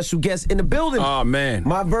got a special guest in the building. Oh, man.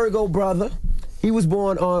 My Virgo brother. He was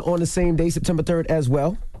born on the same day, September 3rd, as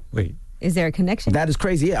well. Wait. Is there a connection? That is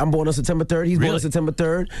crazy. Yeah, I'm born on September 3rd. He's born on September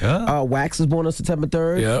 3rd. Yeah. Wax was born on September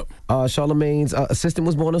 3rd. Yep. Charlamagne's assistant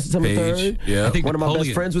was born on September Paige, 3rd. yeah. I think One of my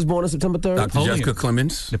best friends was born on September 3rd. Dr. Jessica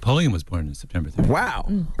Clemens. Napoleon was born on September 3rd. Wow.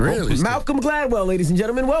 Really? Malcom Gladwell, ladies and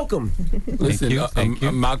gentlemen, welcome. Listen, Thank you.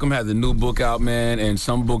 Malcom has a new book out, man, and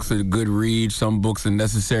some books are good reads, some books are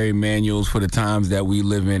necessary manuals for the times that we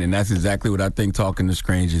live in, and that's exactly what I think Talking to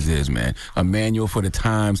Strangers is, man. A manual for the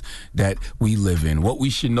times that we live in. What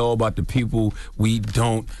we should know about the people we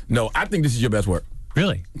don't know. I think this is your best work.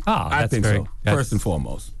 Really? Oh, I think so. First and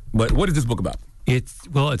foremost. But what is this book about? It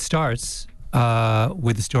starts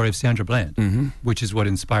with the story of Sandra Bland, which is what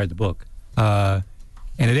inspired the book. And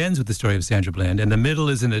it ends with the story of Sandra Bland. And the middle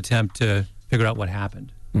is an attempt to figure out what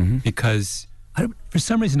happened. Because for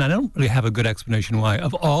some reason, I don't really have a good explanation why.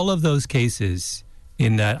 Of all of those cases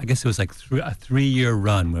in that, I guess it was like a 3-year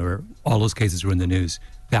run where all those cases were in the news,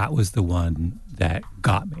 that was the one that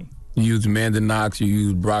got me. You used Amanda Knox, you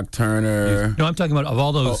used Brock Turner. No, I'm talking about of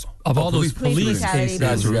all those police cases.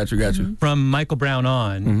 Got you. From Michael Brown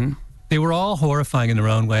on, they were all horrifying in their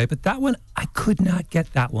own way, but that one, I could not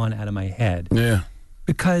get that one out of my head. Yeah.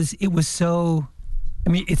 Because it was so, I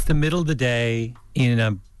mean, it's the middle of the day in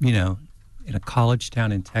a college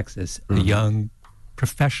town in Texas, a young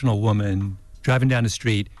professional woman driving down the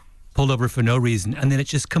street, pulled over for no reason, and then it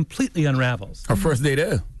just completely unravels. Her first day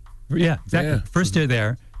there. Yeah, exactly. Yeah. First day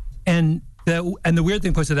there. And the weird thing,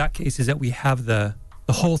 of course, of that case is that we have the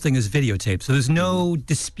whole thing is videotaped. So there's no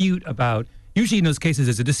dispute about, usually in those cases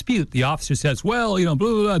there's a dispute. The officer says, well, blah,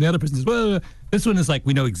 blah, blah. The other person says, blah, blah, blah. This one is like,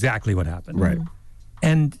 we know exactly what happened. Right.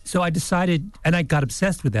 And so I decided, and I got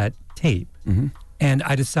obsessed with that tape. And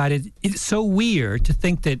I decided, it's so weird to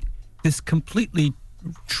think that this completely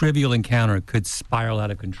trivial encounter could spiral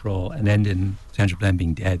out of control and end in Sandra Bland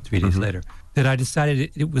being dead 3 days later, that I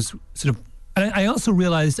decided it was sort of. And I also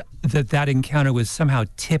realized that encounter was somehow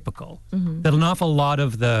typical, that an awful lot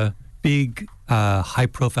of the big,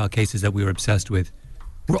 high-profile cases that we were obsessed with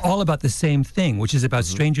were all about the same thing, which is about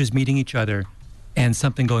strangers meeting each other and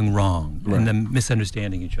something going wrong and them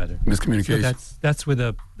misunderstanding each other. Miscommunication. So that's where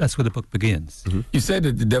the book begins. You said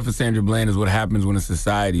that the death of Sandra Bland is what happens when a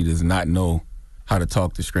society does not know how to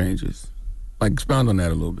talk to strangers. Like, expound on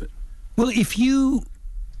that a little bit. Well,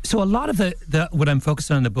 so a lot of the what I'm focused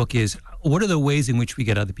on in the book is what are the ways in which we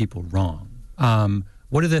get other people wrong?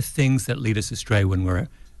 What are the things that lead us astray when we're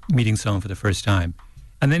meeting someone for the first time?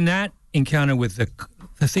 And then that encounter with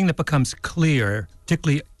the thing that becomes clear,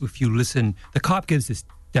 particularly if you listen, the cop gives this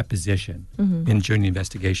deposition during the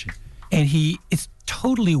investigation. And it's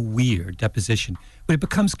totally weird deposition, but it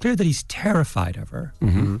becomes clear that he's terrified of her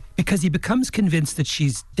because he becomes convinced that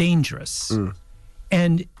she's dangerous.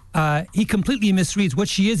 And he completely misreads what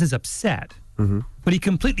she is upset, but he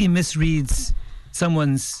completely misreads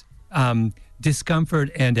someone's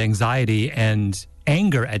discomfort and anxiety and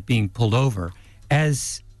anger at being pulled over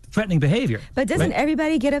as threatening behavior. But doesn't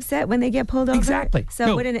everybody get upset when they get pulled over? Exactly.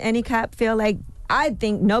 So wouldn't any cop feel like, I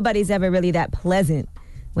think nobody's ever really that pleasant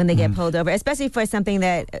when they get pulled over, especially for something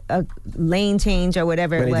that a lane change or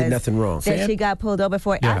whatever But it was. he did nothing wrong. That she got pulled over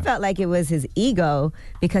for. I felt like it was his ego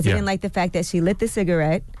because he didn't like the fact that she lit the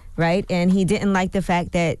cigarette, right? And he didn't like the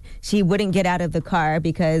fact that she wouldn't get out of the car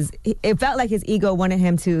because it felt like his ego wanted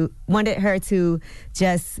her to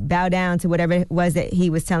just bow down to whatever it was that he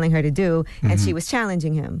was telling her to do, and she was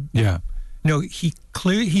challenging him. Yeah. No, he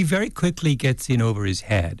very quickly gets in over his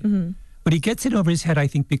head. But he gets in over his head, I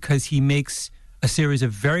think, because he makes a series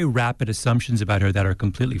of very rapid assumptions about her that are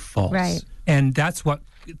completely false. Right. And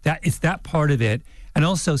it's that part of it. And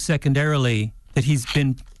also secondarily, that he's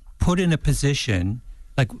been put in a position,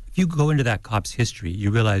 like if you go into that cop's history,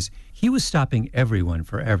 you realize he was stopping everyone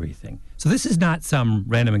for everything. So this is not some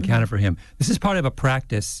random encounter for him. This is part of a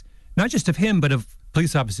practice, not just of him, but of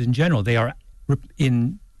police officers in general.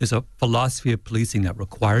 There's a philosophy of policing that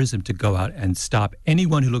requires them to go out and stop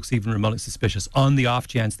anyone who looks even remotely suspicious on the off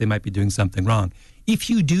chance they might be doing something wrong. If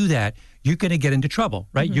you do that, you're going to get into trouble,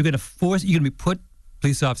 right? You're going to put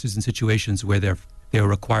police officers in situations where they're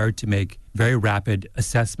required to make very rapid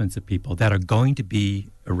assessments of people that are going to be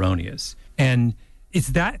erroneous. And it's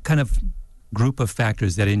that kind of group of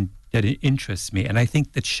factors that interests me. And I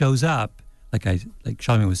think that shows up, like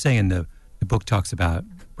Charlamagne was saying, the book talks about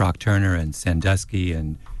Brock Turner and Sandusky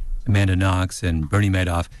and Amanda Knox and Bernie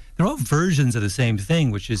Madoff. They're all versions of the same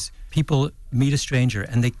thing, which is people meet a stranger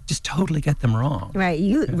and they just totally get them wrong. Right.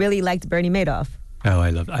 You really liked Bernie Madoff. Oh,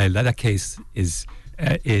 I love that case. It's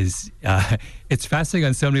fascinating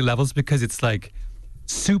on so many levels because it's like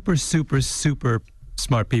super, super, super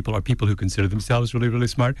smart people or people who consider themselves really, really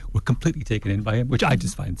smart were completely taken in by him, which I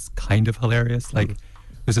just find kind of hilarious. Like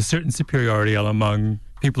there's a certain superiority among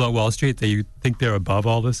people on Wall Street. They think they're above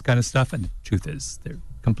all this kind of stuff, and the truth is they're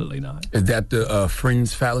completely not. Is that the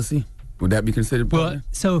fringe fallacy? Would that be considered? Well,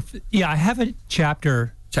 I have a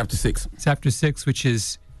chapter. Chapter 6. Chapter 6, which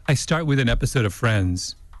is, I start with an episode of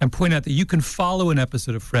Friends and point out that you can follow an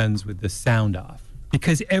episode of Friends with the sound off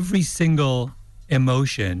because every single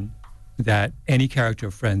emotion that any character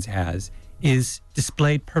of Friends has is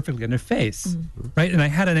displayed perfectly on their face, right? And I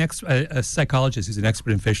had a psychologist who's an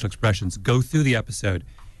expert in facial expressions go through the episode.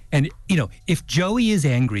 And, if Joey is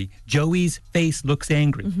angry, Joey's face looks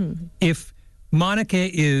angry. If Monica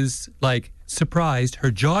is, surprised,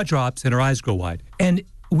 her jaw drops and her eyes go wide. And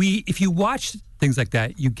if you watch things like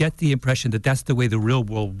that, you get the impression that that's the way the real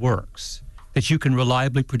world works, that you can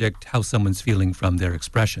reliably predict how someone's feeling from their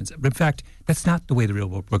expressions. But in fact, that's not the way the real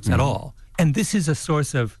world works at all. And this is a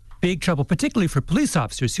source of big trouble, particularly for police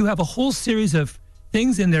officers who have a whole series of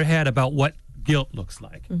things in their head about what guilt looks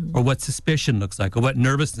like or what suspicion looks like or what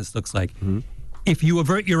nervousness looks like. If you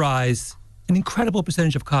avert your eyes, an incredible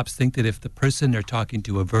percentage of cops think that if the person they're talking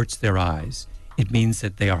to averts their eyes, it means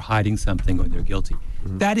that they are hiding something or they're guilty.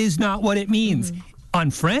 That is not what it means.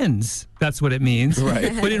 On Friends, that's what it means.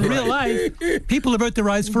 Right. But in real life, people avert their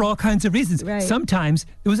eyes for all kinds of reasons. Right. Sometimes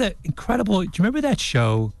there was an incredible, do you remember that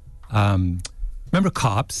show? Remember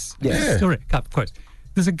Cops? Yes. Story, Cop, of course.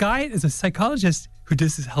 There's a psychologist who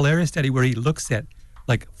does this hilarious study where he looks at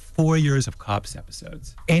 4 years of Cops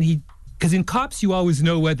episodes. And because in Cops, you always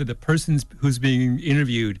know whether the person who's being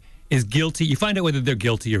interviewed is guilty. You find out whether they're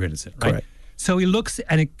guilty or innocent, right? Correct. So he looks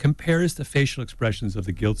and it compares the facial expressions of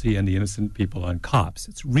the guilty and the innocent people on Cops.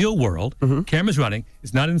 It's real world. Camera's running.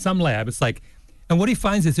 It's not in some lab. And what he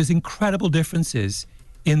finds is there's incredible differences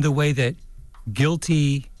in the way that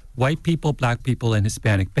guilty white people, black people, and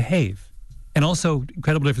Hispanic behave. And also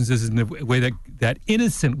incredible differences in the way that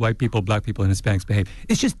innocent white people, black people, and Hispanics behave.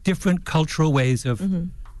 It's just different cultural ways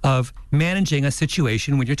of managing a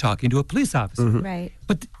situation when you're talking to a police officer. Right.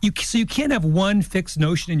 But you can't have one fixed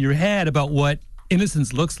notion in your head about what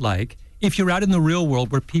innocence looks like if you're out in the real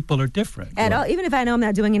world where people are different. At all, even if I know I'm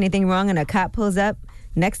not doing anything wrong and a cop pulls up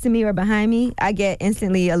next to me or behind me, I get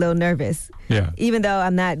instantly a little nervous. Yeah. Even though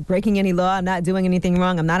I'm not breaking any law, I'm not doing anything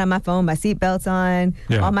wrong, I'm not on my phone, my seatbelt's on,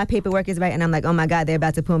 all my paperwork is right, and I'm like, oh my God, they're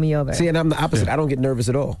about to pull me over. See, and I'm the opposite. I don't get nervous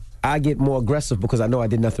at all. I get more aggressive because I know I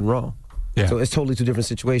did nothing wrong. Yeah. So it's totally two different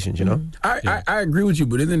situations, I agree with you,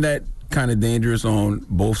 but isn't that kind of dangerous on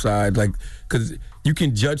both sides? Like, because you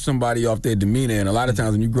can judge somebody off their demeanor, and a lot of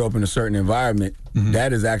times when you grow up in a certain environment,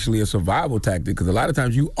 that is actually a survival tactic, because a lot of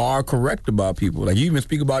times you are correct about people. Like, you even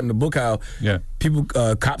speak about in the book how people,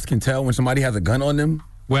 cops can tell when somebody has a gun on them.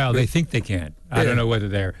 Well, they think they can. I don't know whether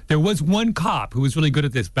there was one cop who was really good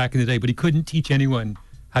at this back in the day, but he couldn't teach anyone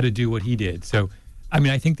how to do what he did. So, I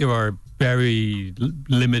mean, I think there are very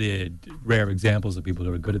limited, rare examples of people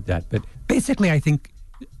who are good at that. But basically, I think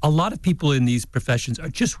a lot of people in these professions are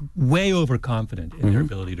just way overconfident in their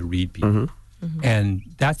ability to read people. And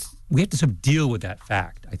we have to sort of deal with that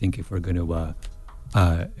fact, I think, if we're going to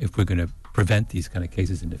prevent these kind of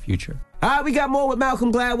cases in the future. All right, we got more with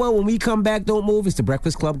Malcolm Gladwell. When we come back, don't move. It's The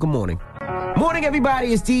Breakfast Club. Good morning. Morning,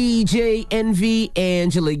 everybody. It's DJ Envy,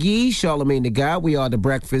 Angela Yee, Charlamagne the God. We are The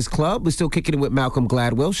Breakfast Club. We're still kicking it with Malcolm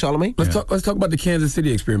Gladwell. Charlamagne? Let's talk about the Kansas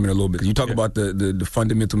City experiment a little bit, because you talk about the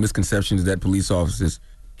fundamental misconceptions that police officers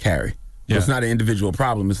carry. It's not an individual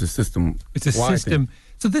problem. It's a system. It's a system.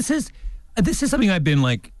 So this is something I've been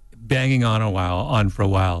like banging on for a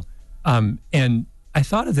while. And I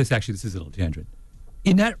thought of this, actually, this is a little tangent.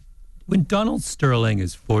 In that, when Donald Sterling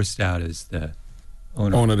is forced out as the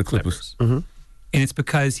owner of the Clippers, and it's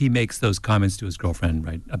because he makes those comments to his girlfriend,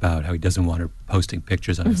 right, about how he doesn't want her posting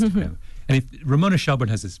pictures on Instagram. And Ramona Shelburne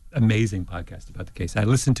has this amazing podcast about the case. I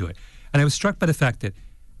listened to it, and I was struck by the fact that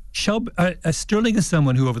Sterling is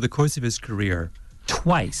someone who, over the course of his career,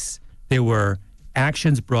 twice there were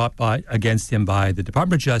actions brought against him by the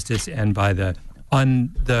Department of Justice and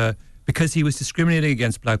because he was discriminating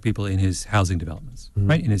against black people in his housing developments,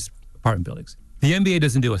 right, in his apartment buildings. The NBA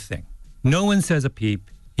doesn't do a thing. No one says a peep.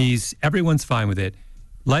 Everyone's fine with it.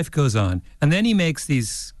 Life goes on. And then he makes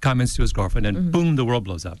these comments to his girlfriend, and boom, the world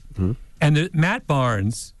blows up. And Matt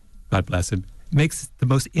Barnes, God bless him, makes the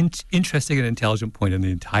most interesting and intelligent point in the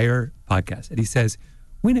entire podcast. And he says,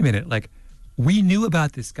 wait a minute, like, we knew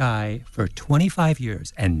about this guy for 25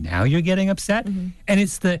 years, and now you're getting upset? And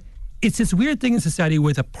it's this weird thing in society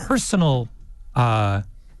where the personal,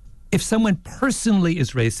 if someone personally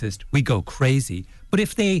is racist, we go crazy. But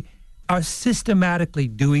if they are systematically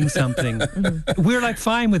doing something, we're like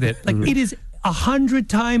fine with it. Like, it is 100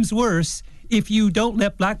 times worse if you don't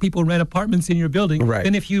let black people rent apartments in your building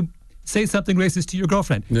than if you say something racist to your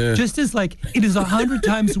girlfriend. Just as like it is 100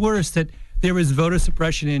 times worse that there is voter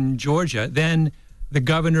suppression in Georgia than the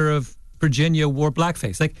governor of Virginia wore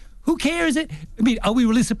blackface. Like, who cares? I mean, are we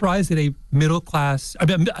really surprised that a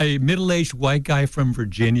middle-aged white guy from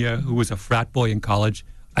Virginia who was a frat boy in college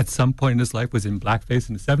at some point in his life was in blackface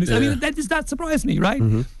in the 70s? I mean, that does not surprise me, right?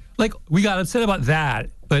 Like, we got upset about that,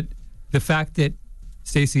 but the fact that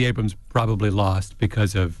Stacey Abrams probably lost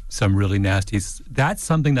because of some really nasty, that's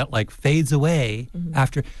something that like fades away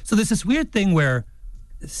after. So there's this weird thing where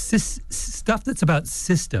stuff that's about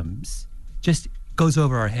systems just goes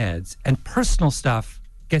over our heads, and personal stuff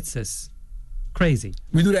gets us crazy.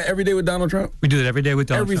 We do that every day with Donald Trump? We do that every day with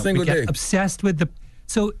Donald Trump. Every single day. Obsessed with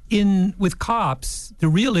with cops, the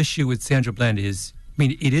real issue with Sandra Bland is, I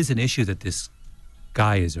mean, it is an issue that this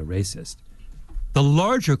guy is a racist. The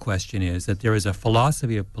larger question is that there is a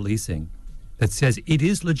philosophy of policing that says it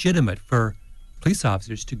is legitimate for police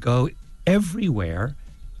officers to go everywhere,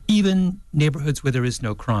 even neighborhoods where there is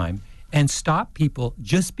no crime, and stop people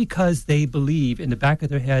just because they believe in the back of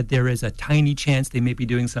their head there is a tiny chance they may be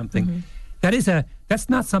doing something. That's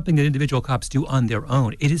not something that individual cops do on their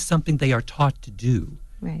own. It is something they are taught to do.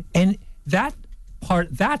 Right. And that part,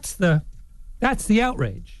 that's the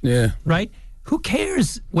outrage. Yeah. Right? Who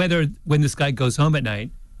cares whether when this guy goes home at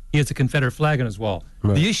night, he has a Confederate flag on his wall?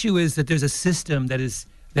 Right. The issue is that there's a system that is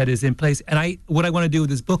in place. And what I want to do with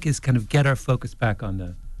this book is kind of get our focus back on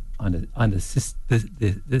the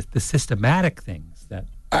systematic things that.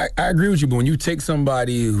 I agree with you, but when you take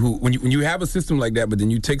somebody who, when you have a system like that, but then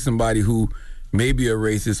you take somebody who may be a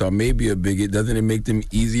racist or maybe a bigot, doesn't it make them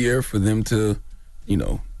easier for them to,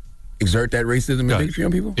 exert that racism and bigotry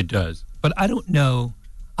on people? It does. But I don't know.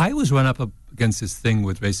 I was run up against this thing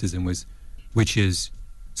with racism which is,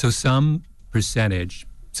 so some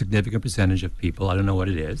significant percentage of people, I don't know what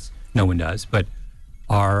it is, no one does, but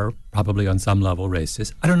are probably on some level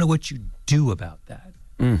racist. I don't know what you do about that,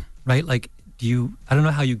 right? Like, I don't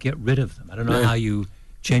know how you get rid of them. I don't know how you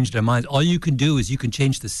change their minds. All you can do is you can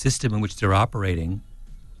change the system in which they're operating,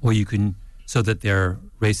 or you can, so that their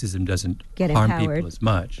racism doesn't harm people as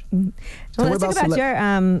much. Well, let's talk about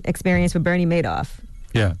your experience with Bernie Madoff.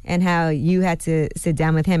 Yeah. And how you had to sit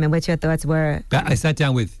down with him and what your thoughts were. I sat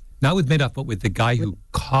down not with Madoff, but with the guy who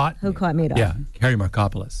caught Madoff. Yeah, Harry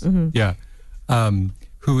Markopolos. Yeah.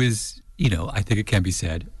 Who is, I think it can be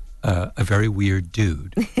said, a very weird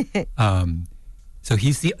dude. So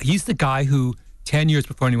he's the guy who 10 years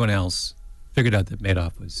before anyone else figured out that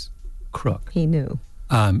Madoff was a crook. He knew.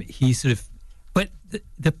 He sort of, but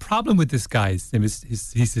the problem with this guy is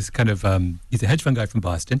he's this kind of he's a hedge fund guy from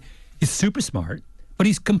Boston. He's super smart, but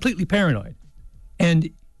he's completely paranoid. And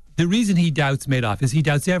the reason he doubts Madoff is he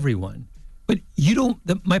doubts everyone. But you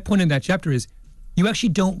don't. My point in that chapter is, you actually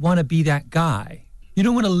don't want to be that guy. You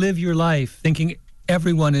don't want to live your life thinking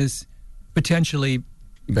everyone is potentially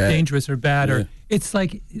dangerous or bad. Or it's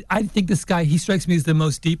like, I think this guy, he strikes me as the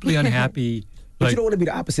most deeply unhappy. But you don't want to be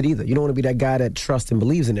the opposite either. You don't want to be that guy that trusts and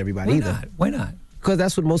believes in everybody either. Why not? Because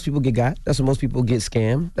that's what most people get got. That's what most people get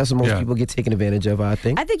scammed. That's what most people get taken advantage of, I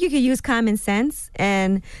think. I think you could use common sense.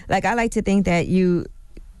 And like, I like to think that you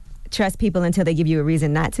trust people until they give you a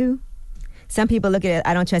reason not to. Some people look at it,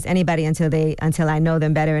 I don't trust anybody until I know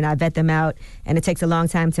them better and I vet them out, and it takes a long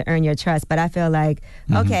time to earn your trust. But I feel like,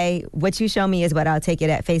 okay, what you show me is what I'll take it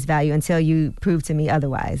at face value until you prove to me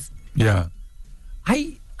otherwise. Yeah.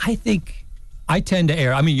 I think I tend to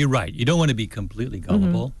err. I mean, you're right. You don't want to be completely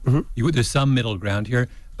gullible. There's some middle ground here.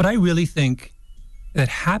 But I really think that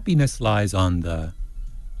happiness lies on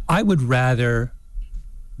I would rather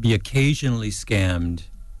be occasionally scammed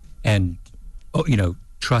and,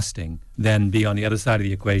 trusting than be on the other side of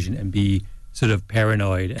the equation and be sort of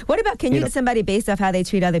paranoid. What about, can you get somebody based off how they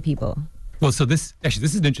treat other people? Well, so this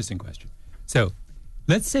is an interesting question. So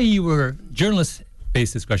let's say journalists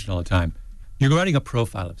face this question all the time. You're writing a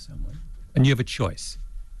profile of someone and you have a choice.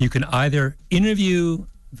 You can either interview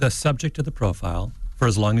the subject of the profile for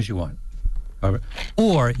as long as you want,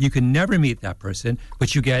 or you can never meet that person,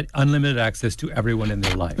 but you get unlimited access to everyone in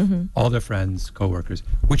their life, all their friends, coworkers.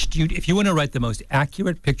 If you want to write the most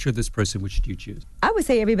accurate picture of this person, which do you choose? I would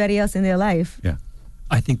say everybody else in their life. Yeah.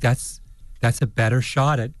 I think that's a better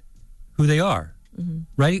shot at who they are,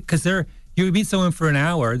 right? Because you meet someone for an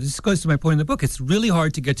hour. This goes to my point in the book. It's really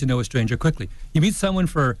hard to get to know a stranger quickly. You meet someone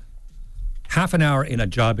for half an hour in a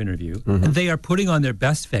job interview, and they are putting on their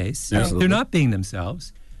best face. They're not being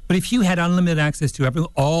themselves. But if you had unlimited access to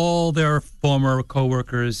all their former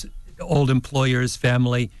coworkers, old employers,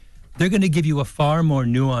 family, they're going to give you a far more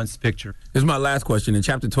nuanced picture. This is my last question. In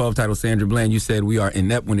Chapter 12, titled Sandra Bland, you said we are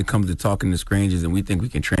inept when it comes to talking to strangers, and we think we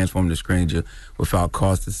can transform the stranger without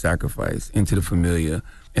cost of sacrifice into the familiar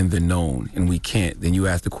and the known, and we can't. Then you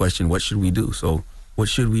ask the question, what should we do? So what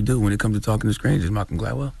should we do when it comes to talking to strangers, Malcolm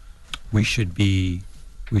Gladwell?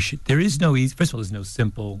 There is no easy, first of all, there's no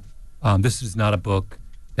simple, this is not a book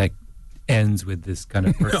that ends with this kind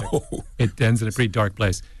of perfect. No. It ends in a pretty dark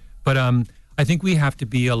place. But I think we have to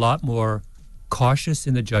be a lot more cautious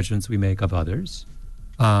in the judgments we make of others.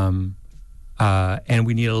 And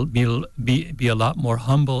we need to be a lot more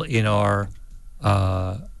humble in our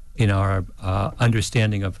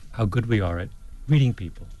understanding of how good we are at reading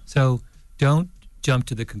people. So don't jump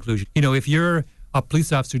to the conclusion. If you're a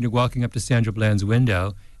police officer and you're walking up to Sandra Bland's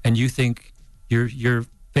window and you think you're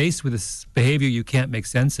faced with this behavior you can't make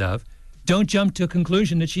sense of, don't jump to a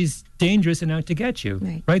conclusion that she's dangerous and out to get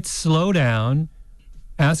you. Right? Slow down,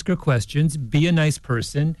 ask her questions, be a nice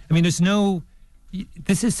person. I mean, this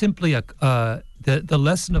is simply the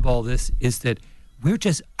lesson of all this is that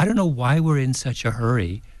I don't know why we're in such a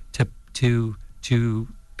hurry to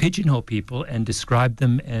pigeonhole people and describe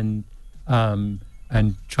them and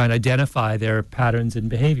try and identify their patterns and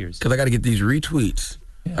behaviors. Because I got to get these retweets.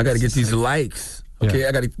 Yeah, I got to get these likes. Okay,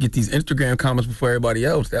 I got to get these Instagram comments before everybody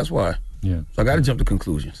else. That's why. Yeah. So I got to jump to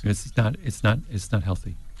conclusions. It's not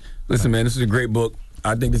healthy. Listen, man, this is a great book.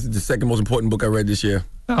 I think this is the second most important book I read this year.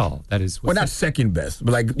 Oh, that is. Well, not second best,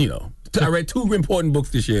 but I read two important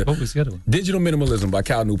books this year. What was the other one? Digital Minimalism by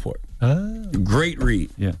Cal Newport. Oh. Great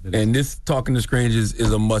read. Yeah. And this Talking to Strangers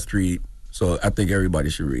is a must read. So I think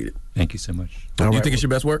everybody should read it. Thank you so much. You think it's your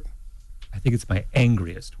best work? I think it's my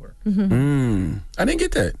angriest work. I didn't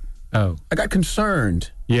get that. Oh, I got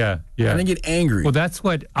concerned. Yeah. I didn't get angry. Well, that's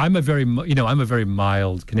what I'm a very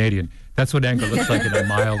mild Canadian. That's what anger looks like in a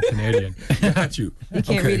mild Canadian. Got you. You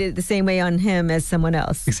can't read it the same way on him as someone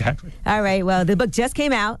else. Exactly. All right. Well, the book just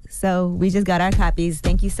came out, so we just got our copies.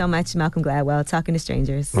 Thank you so much, Malcolm Gladwell, Talking to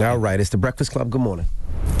Strangers. All right. It's The Breakfast Club. Good morning.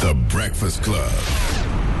 The Breakfast Club.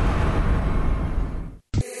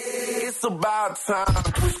 It's about time.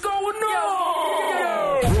 What's going on?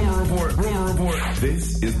 Rumor report.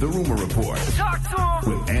 This is the Rumor Report. Talk to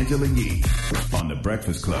him. With Angela Yee on The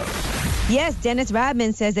Breakfast Club. Yes, Dennis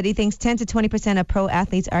Rodman says that he thinks 10 to 20% of pro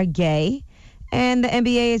athletes are gay, and the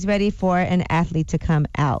NBA is ready for an athlete to come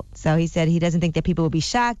out. So he said he doesn't think that people will be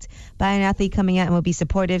shocked by an athlete coming out and will be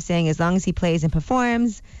supportive, saying as long as he plays and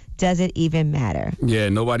performs, does it even matter? Yeah,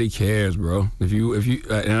 nobody cares, bro. If you,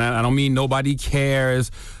 and I don't mean nobody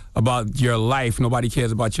cares about your life. Nobody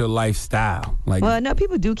cares about your lifestyle. Like, well, no,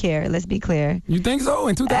 people do care. Let's be clear. You think so?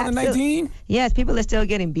 In 2019? Yes, people are still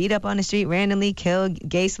getting beat up on the street, randomly killed,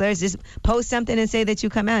 gay slurs. Just post something and say that you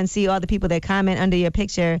come out and see all the people that comment under your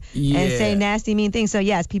picture and say nasty, mean things. So,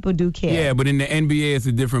 yes, people do care. Yeah, but in the NBA, it's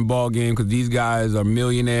a different ball game because these guys are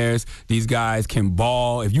millionaires. These guys can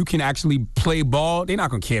ball. If you can actually play ball, they're not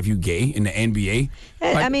going to care if you're gay in the NBA.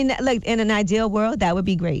 I mean, look, in an ideal world, that would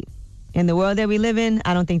be great. In the world that we live in,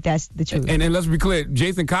 I don't think that's the truth. And let's be clear,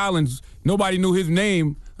 Jason Collins, nobody knew his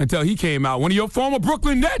name until he came out. One of your former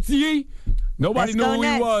Brooklyn Nets, Yee. Nobody knew who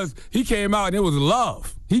he was. He came out and it was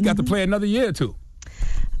love. He got to play another year or two.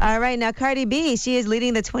 All right, now Cardi B, she is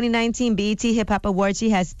leading the 2019 BET Hip Hop Awards. She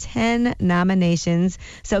has 10 nominations,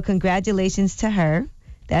 so congratulations to her.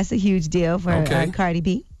 That's a huge deal for Cardi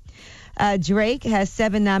B. Drake has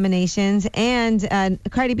 7 nominations, and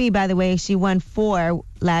Cardi B, by the way, she won 4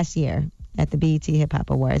 last year at the BET Hip Hop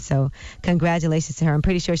Awards. So congratulations to her. I'm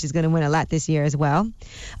pretty sure she's going to win a lot this year as well.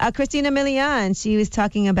 Christina Milian, she was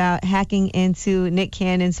talking about hacking into Nick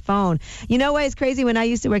Cannon's phone. You know what? It's crazy. When I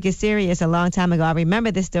used to work at Sirius a long time ago, I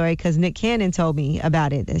remember this story because Nick Cannon told me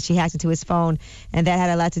about it. She hacked into his phone, and that had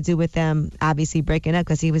a lot to do with them obviously breaking up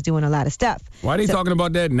because he was doing a lot of stuff. Why are they talking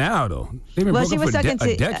about that now, though? They've been broken for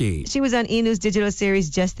a decade. She was on E! News digital series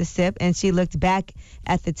Just the Sip, and she looked back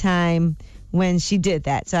at the time when she did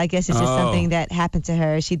that. So I guess it's just something that happened to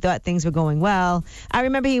her. She thought things were going well. I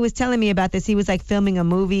remember he was telling me about this. He was like filming a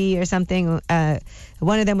movie or something.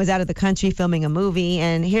 One of them was out of the country filming a movie,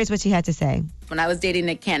 and here's what she had to say. When I was dating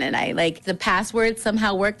Nick Cannon, the password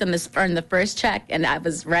somehow worked on the first check, and I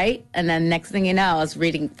was right. And then next thing you know, I was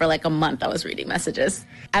reading for like a month. I was reading messages.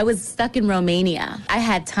 I was stuck in Romania. I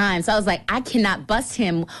had time, so I was like, I cannot bust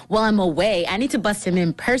him while I'm away. I need to bust him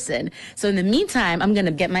in person. So in the meantime, I'm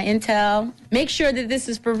gonna get my intel, make sure that this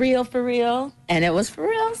is for real. And it was for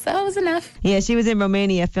real, so it was enough. Yeah, she was in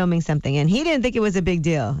Romania filming something, and he didn't think it was a big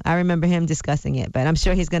deal. I remember him discussing it, but I'm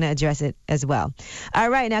sure he's going to address it as well. All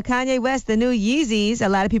right, now Kanye West, the new Yeezys, a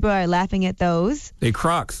lot of people are laughing at those. They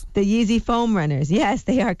Crocs. The Yeezy foam runners. Yes,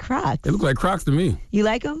 they are Crocs. They look like Crocs to me. You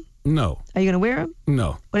like them? No. Are you going to wear them?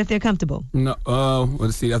 No. What if they're comfortable? No.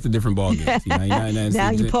 Let's see. That's a different ballgame.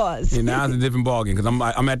 Now you pause. Yeah, now it's a different ballgame because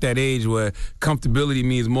I'm at that age where comfortability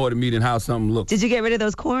means more to me than how something looks. Did you get rid of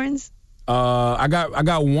those corns? I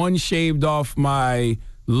got one shaved off my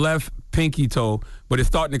left pinky toe, but it's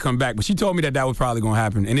starting to come back. But she told me that was probably going to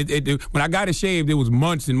happen. And it when I got it shaved, it was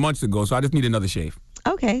months and months ago, so I just need another shave.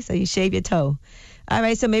 Okay, so you shave your toe. All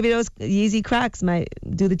right, so maybe those Yeezy Crocs might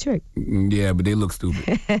do the trick. Yeah, but they look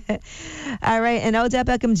stupid. All right, and Odell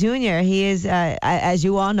Beckham Jr., he is, as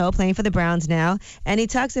you all know, playing for the Browns now. And he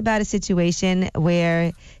talks about a situation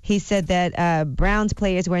where he said that Browns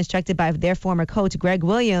players were instructed by their former coach, Greg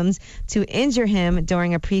Williams, to injure him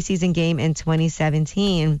during a preseason game in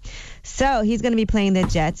 2017. So he's going to be playing the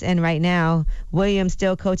Jets, and right now, Williams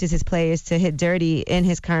still coaches his players to hit dirty in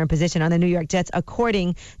his current position on the New York Jets,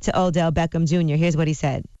 according to Odell Beckham Jr. Here's what he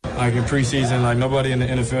said. Like in preseason, nobody in the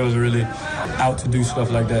NFL is really out to do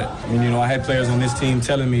stuff like that. I mean, I had players on this team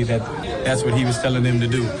telling me that that's what he was telling them to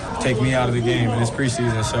do, take me out of the game, and it's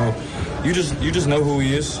preseason. So you just know who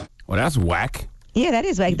he is. Well, that's whack. Yeah, that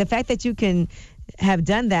is whack. The fact that you can have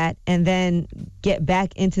done that and then get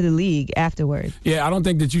back into the league afterward. Yeah, I don't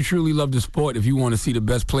think that you truly love the sport if you want to see the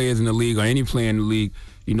best players in the league or any player in the league,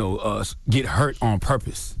 get hurt on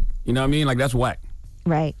purpose. You know what I mean? Like, that's whack.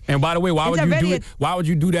 Right. And by the way, why would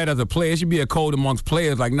you do that as a player? It should be a code amongst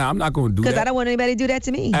players. Like, nah, I'm not going to do that. Because I don't want anybody to do that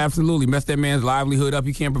to me. Absolutely. Mess that man's livelihood up.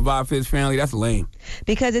 He can't provide for his family. That's lame.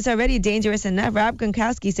 Because it's already dangerous enough. Rob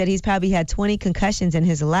Gronkowski said he's probably had 20 concussions in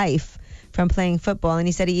his life from playing football, and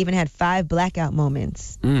he said he even had 5 blackout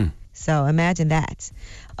moments. So imagine that.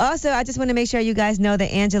 Also, I just want to make sure you guys know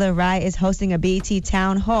that Angela Rye is hosting a BET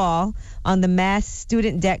town hall on the mass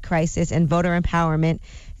student debt crisis and voter empowerment.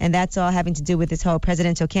 And that's all having to do with this whole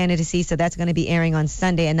presidential candidacy. So that's going to be airing on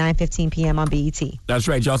Sunday at 9:15 p.m. on BET. That's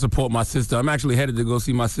right. Y'all support my sister. I'm actually headed to go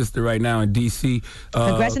see my sister right now in D.C.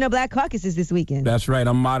 Congressional Black Caucus is this weekend. That's right.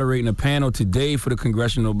 I'm moderating a panel today for the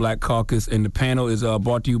Congressional Black Caucus. And the panel is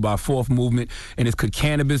brought to you by Fourth Movement. And it's could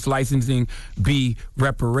cannabis licensing be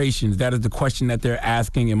reparations? That is the question that they're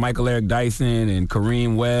asking. And Michael Eric Dyson and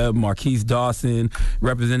Kareem Webb, Marquise Dawson,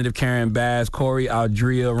 Representative Karen Bass, Corey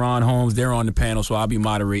Aldria, Ron Holmes, they're on the panel. So I'll be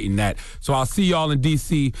moderating that. So I'll see y'all in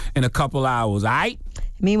D.C. in a couple hours, all right?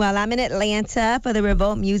 Meanwhile, I'm in Atlanta for the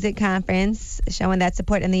Revolt Music Conference, showing that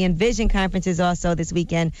support. And the Envision Conference is also this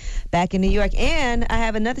weekend back in New York. And I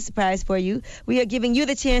have another surprise for you. We are giving you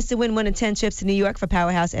the chance to win one of 10 trips to New York for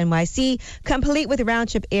Powerhouse NYC, complete with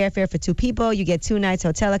round-trip airfare for 2 people. You get 2 nights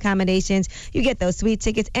hotel accommodations. You get those sweet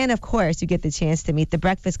tickets. And, of course, you get the chance to meet the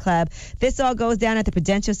Breakfast Club. This all goes down at the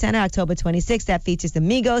Prudential Center October 26th. That features the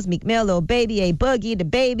Migos, Meek Mill, Lil Baby, A Boogie, The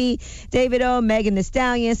Baby, David O, Megan Thee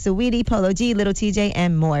Stallion, Saweetie, Polo G, Little TJ,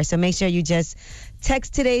 and more. So make sure you just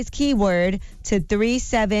text today's keyword to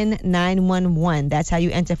 37911. That's how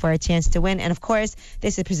you enter for a chance to win. And, of course,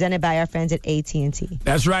 this is presented by our friends at AT&T.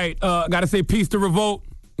 That's right. Got to say peace to Revolt.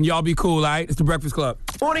 Y'all be cool, all right? It's the Breakfast Club.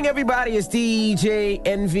 Morning, everybody. It's DJ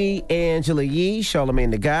Envy, Angela Yee, Charlamagne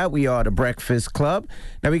the God. We are the Breakfast Club.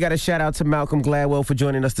 Now, we got a shout-out to Malcom Gladwell for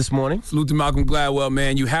joining us this morning. Salute to Malcom Gladwell,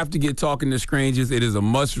 man. You have to get Talking to Strangers. It is a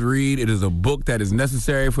must-read. It is a book that is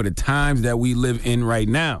necessary for the times that we live in right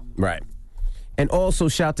now. Right. And also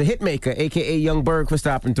shout to Hitmaka, a.k.a. Young Berg, for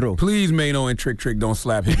stopping through. Please, Mano and Trick don't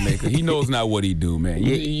slap Hitmaka. He knows not what he do, man.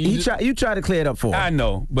 You try to clear it up for him. I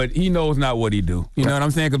know, but he knows not what he do. You know what I'm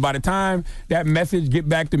saying? Because by the time that message get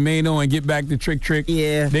back to Mano and get back to Trick,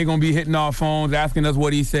 yeah, they're going to be hitting our phones, asking us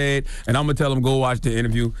what he said, and I'm going to tell them go watch the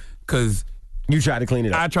interview because you tried to clean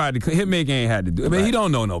it up. I tried to. Hitmaka ain't had to do it. But he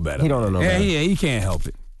don't know no better. He don't know no better. He can't help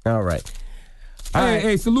it. All right.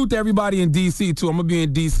 Hey, salute to everybody in D.C., too. I'm going to be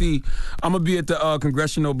in D.C. I'm going to be at the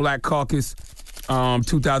Congressional Black Caucus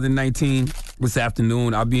 2019 this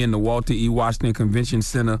afternoon. I'll be in the Walter E. Washington Convention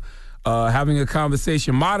Center having a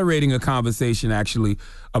conversation, moderating a conversation, actually,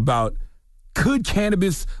 about could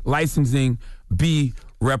cannabis licensing be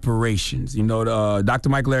reparations? You know, Dr.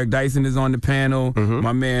 Michael Eric Dyson is on the panel.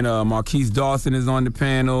 My man Marquise Dawson is on the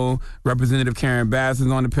panel. Representative Karen Bass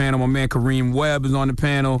is on the panel. My man Kareem Webb is on the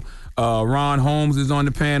panel. Ron Holmes is on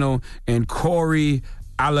the panel, and Corey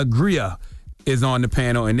Alegria is on the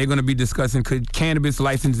panel, and they're going to be discussing could cannabis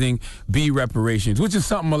licensing be reparations, which is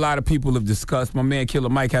something a lot of people have discussed. My man Killer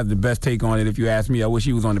Mike has the best take on it, if you ask me. I wish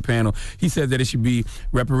he was on the panel. He said that it should be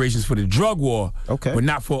reparations for the drug war, but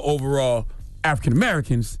not for overall African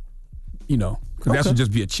Americans, you know, because that should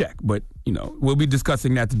just be a check. But, you know, we'll be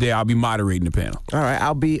discussing that today. I'll be moderating the panel. All right,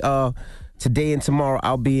 I'll be... Today and tomorrow,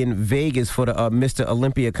 I'll be in Vegas for the Mr.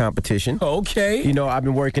 Olympia competition. Okay. You know, I've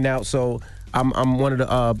been working out, so I'm one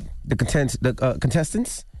of the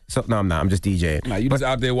contestants. So no, I'm not. I'm just DJing. Nah, you just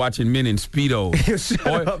out there watching men in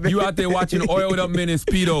Speedos. You out there watching oiled up men in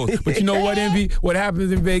Speedos. But you know what, Envy? What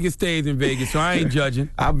happens in Vegas stays in Vegas, so I ain't judging.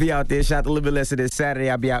 I'll be out there. Shout to Live Lesser this Saturday.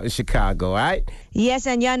 I'll be out in Chicago, all right? Yes,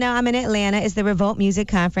 and y'all know I'm in Atlanta. It's the Revolt Music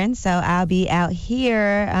Conference, so I'll be out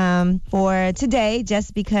here for today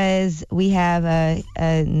just because we have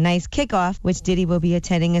a nice kickoff, which Diddy will be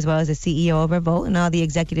attending, as well as the CEO of Revolt and all the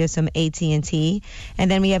executives from AT&T.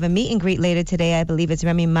 And then we have a meet and greet later today. I believe it's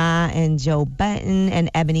Remy Ma and Joe Button and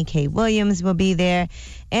Ebony K. Williams will be there.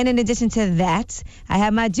 And in addition to that, I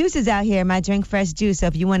have my juices out here, my Drink Fresh juice. So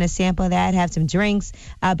if you want to sample that, have some drinks,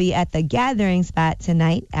 I'll be at the Gathering Spot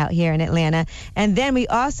tonight out here in Atlanta. And then we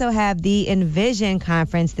also have the Envision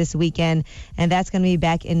Conference this weekend, and that's going to be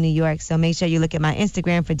back in New York. So make sure you look at my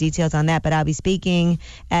Instagram for details on that. But I'll be speaking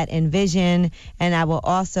at Envision, and I will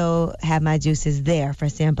also have my juices there for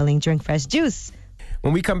sampling Drink Fresh juice.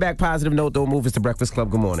 When we come back, positive note, don't move. It's the Breakfast Club.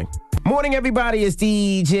 Good morning. Morning, everybody. It's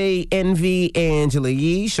DJ Envy, Angela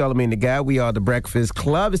Yee, Charlamagne the God. We are the Breakfast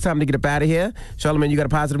Club. It's time to get up out of here. Charlamagne, you got a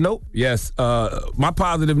positive note? Yes. My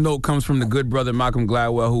positive note comes from the good brother Malcolm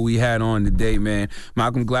Gladwell, who we had on today, man.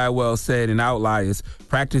 Malcolm Gladwell said in Outliers,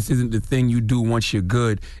 practice isn't the thing you do once you're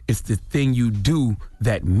good. It's the thing you do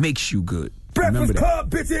that makes you good. Breakfast Club,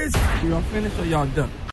 bitches! Y'all finished or y'all done?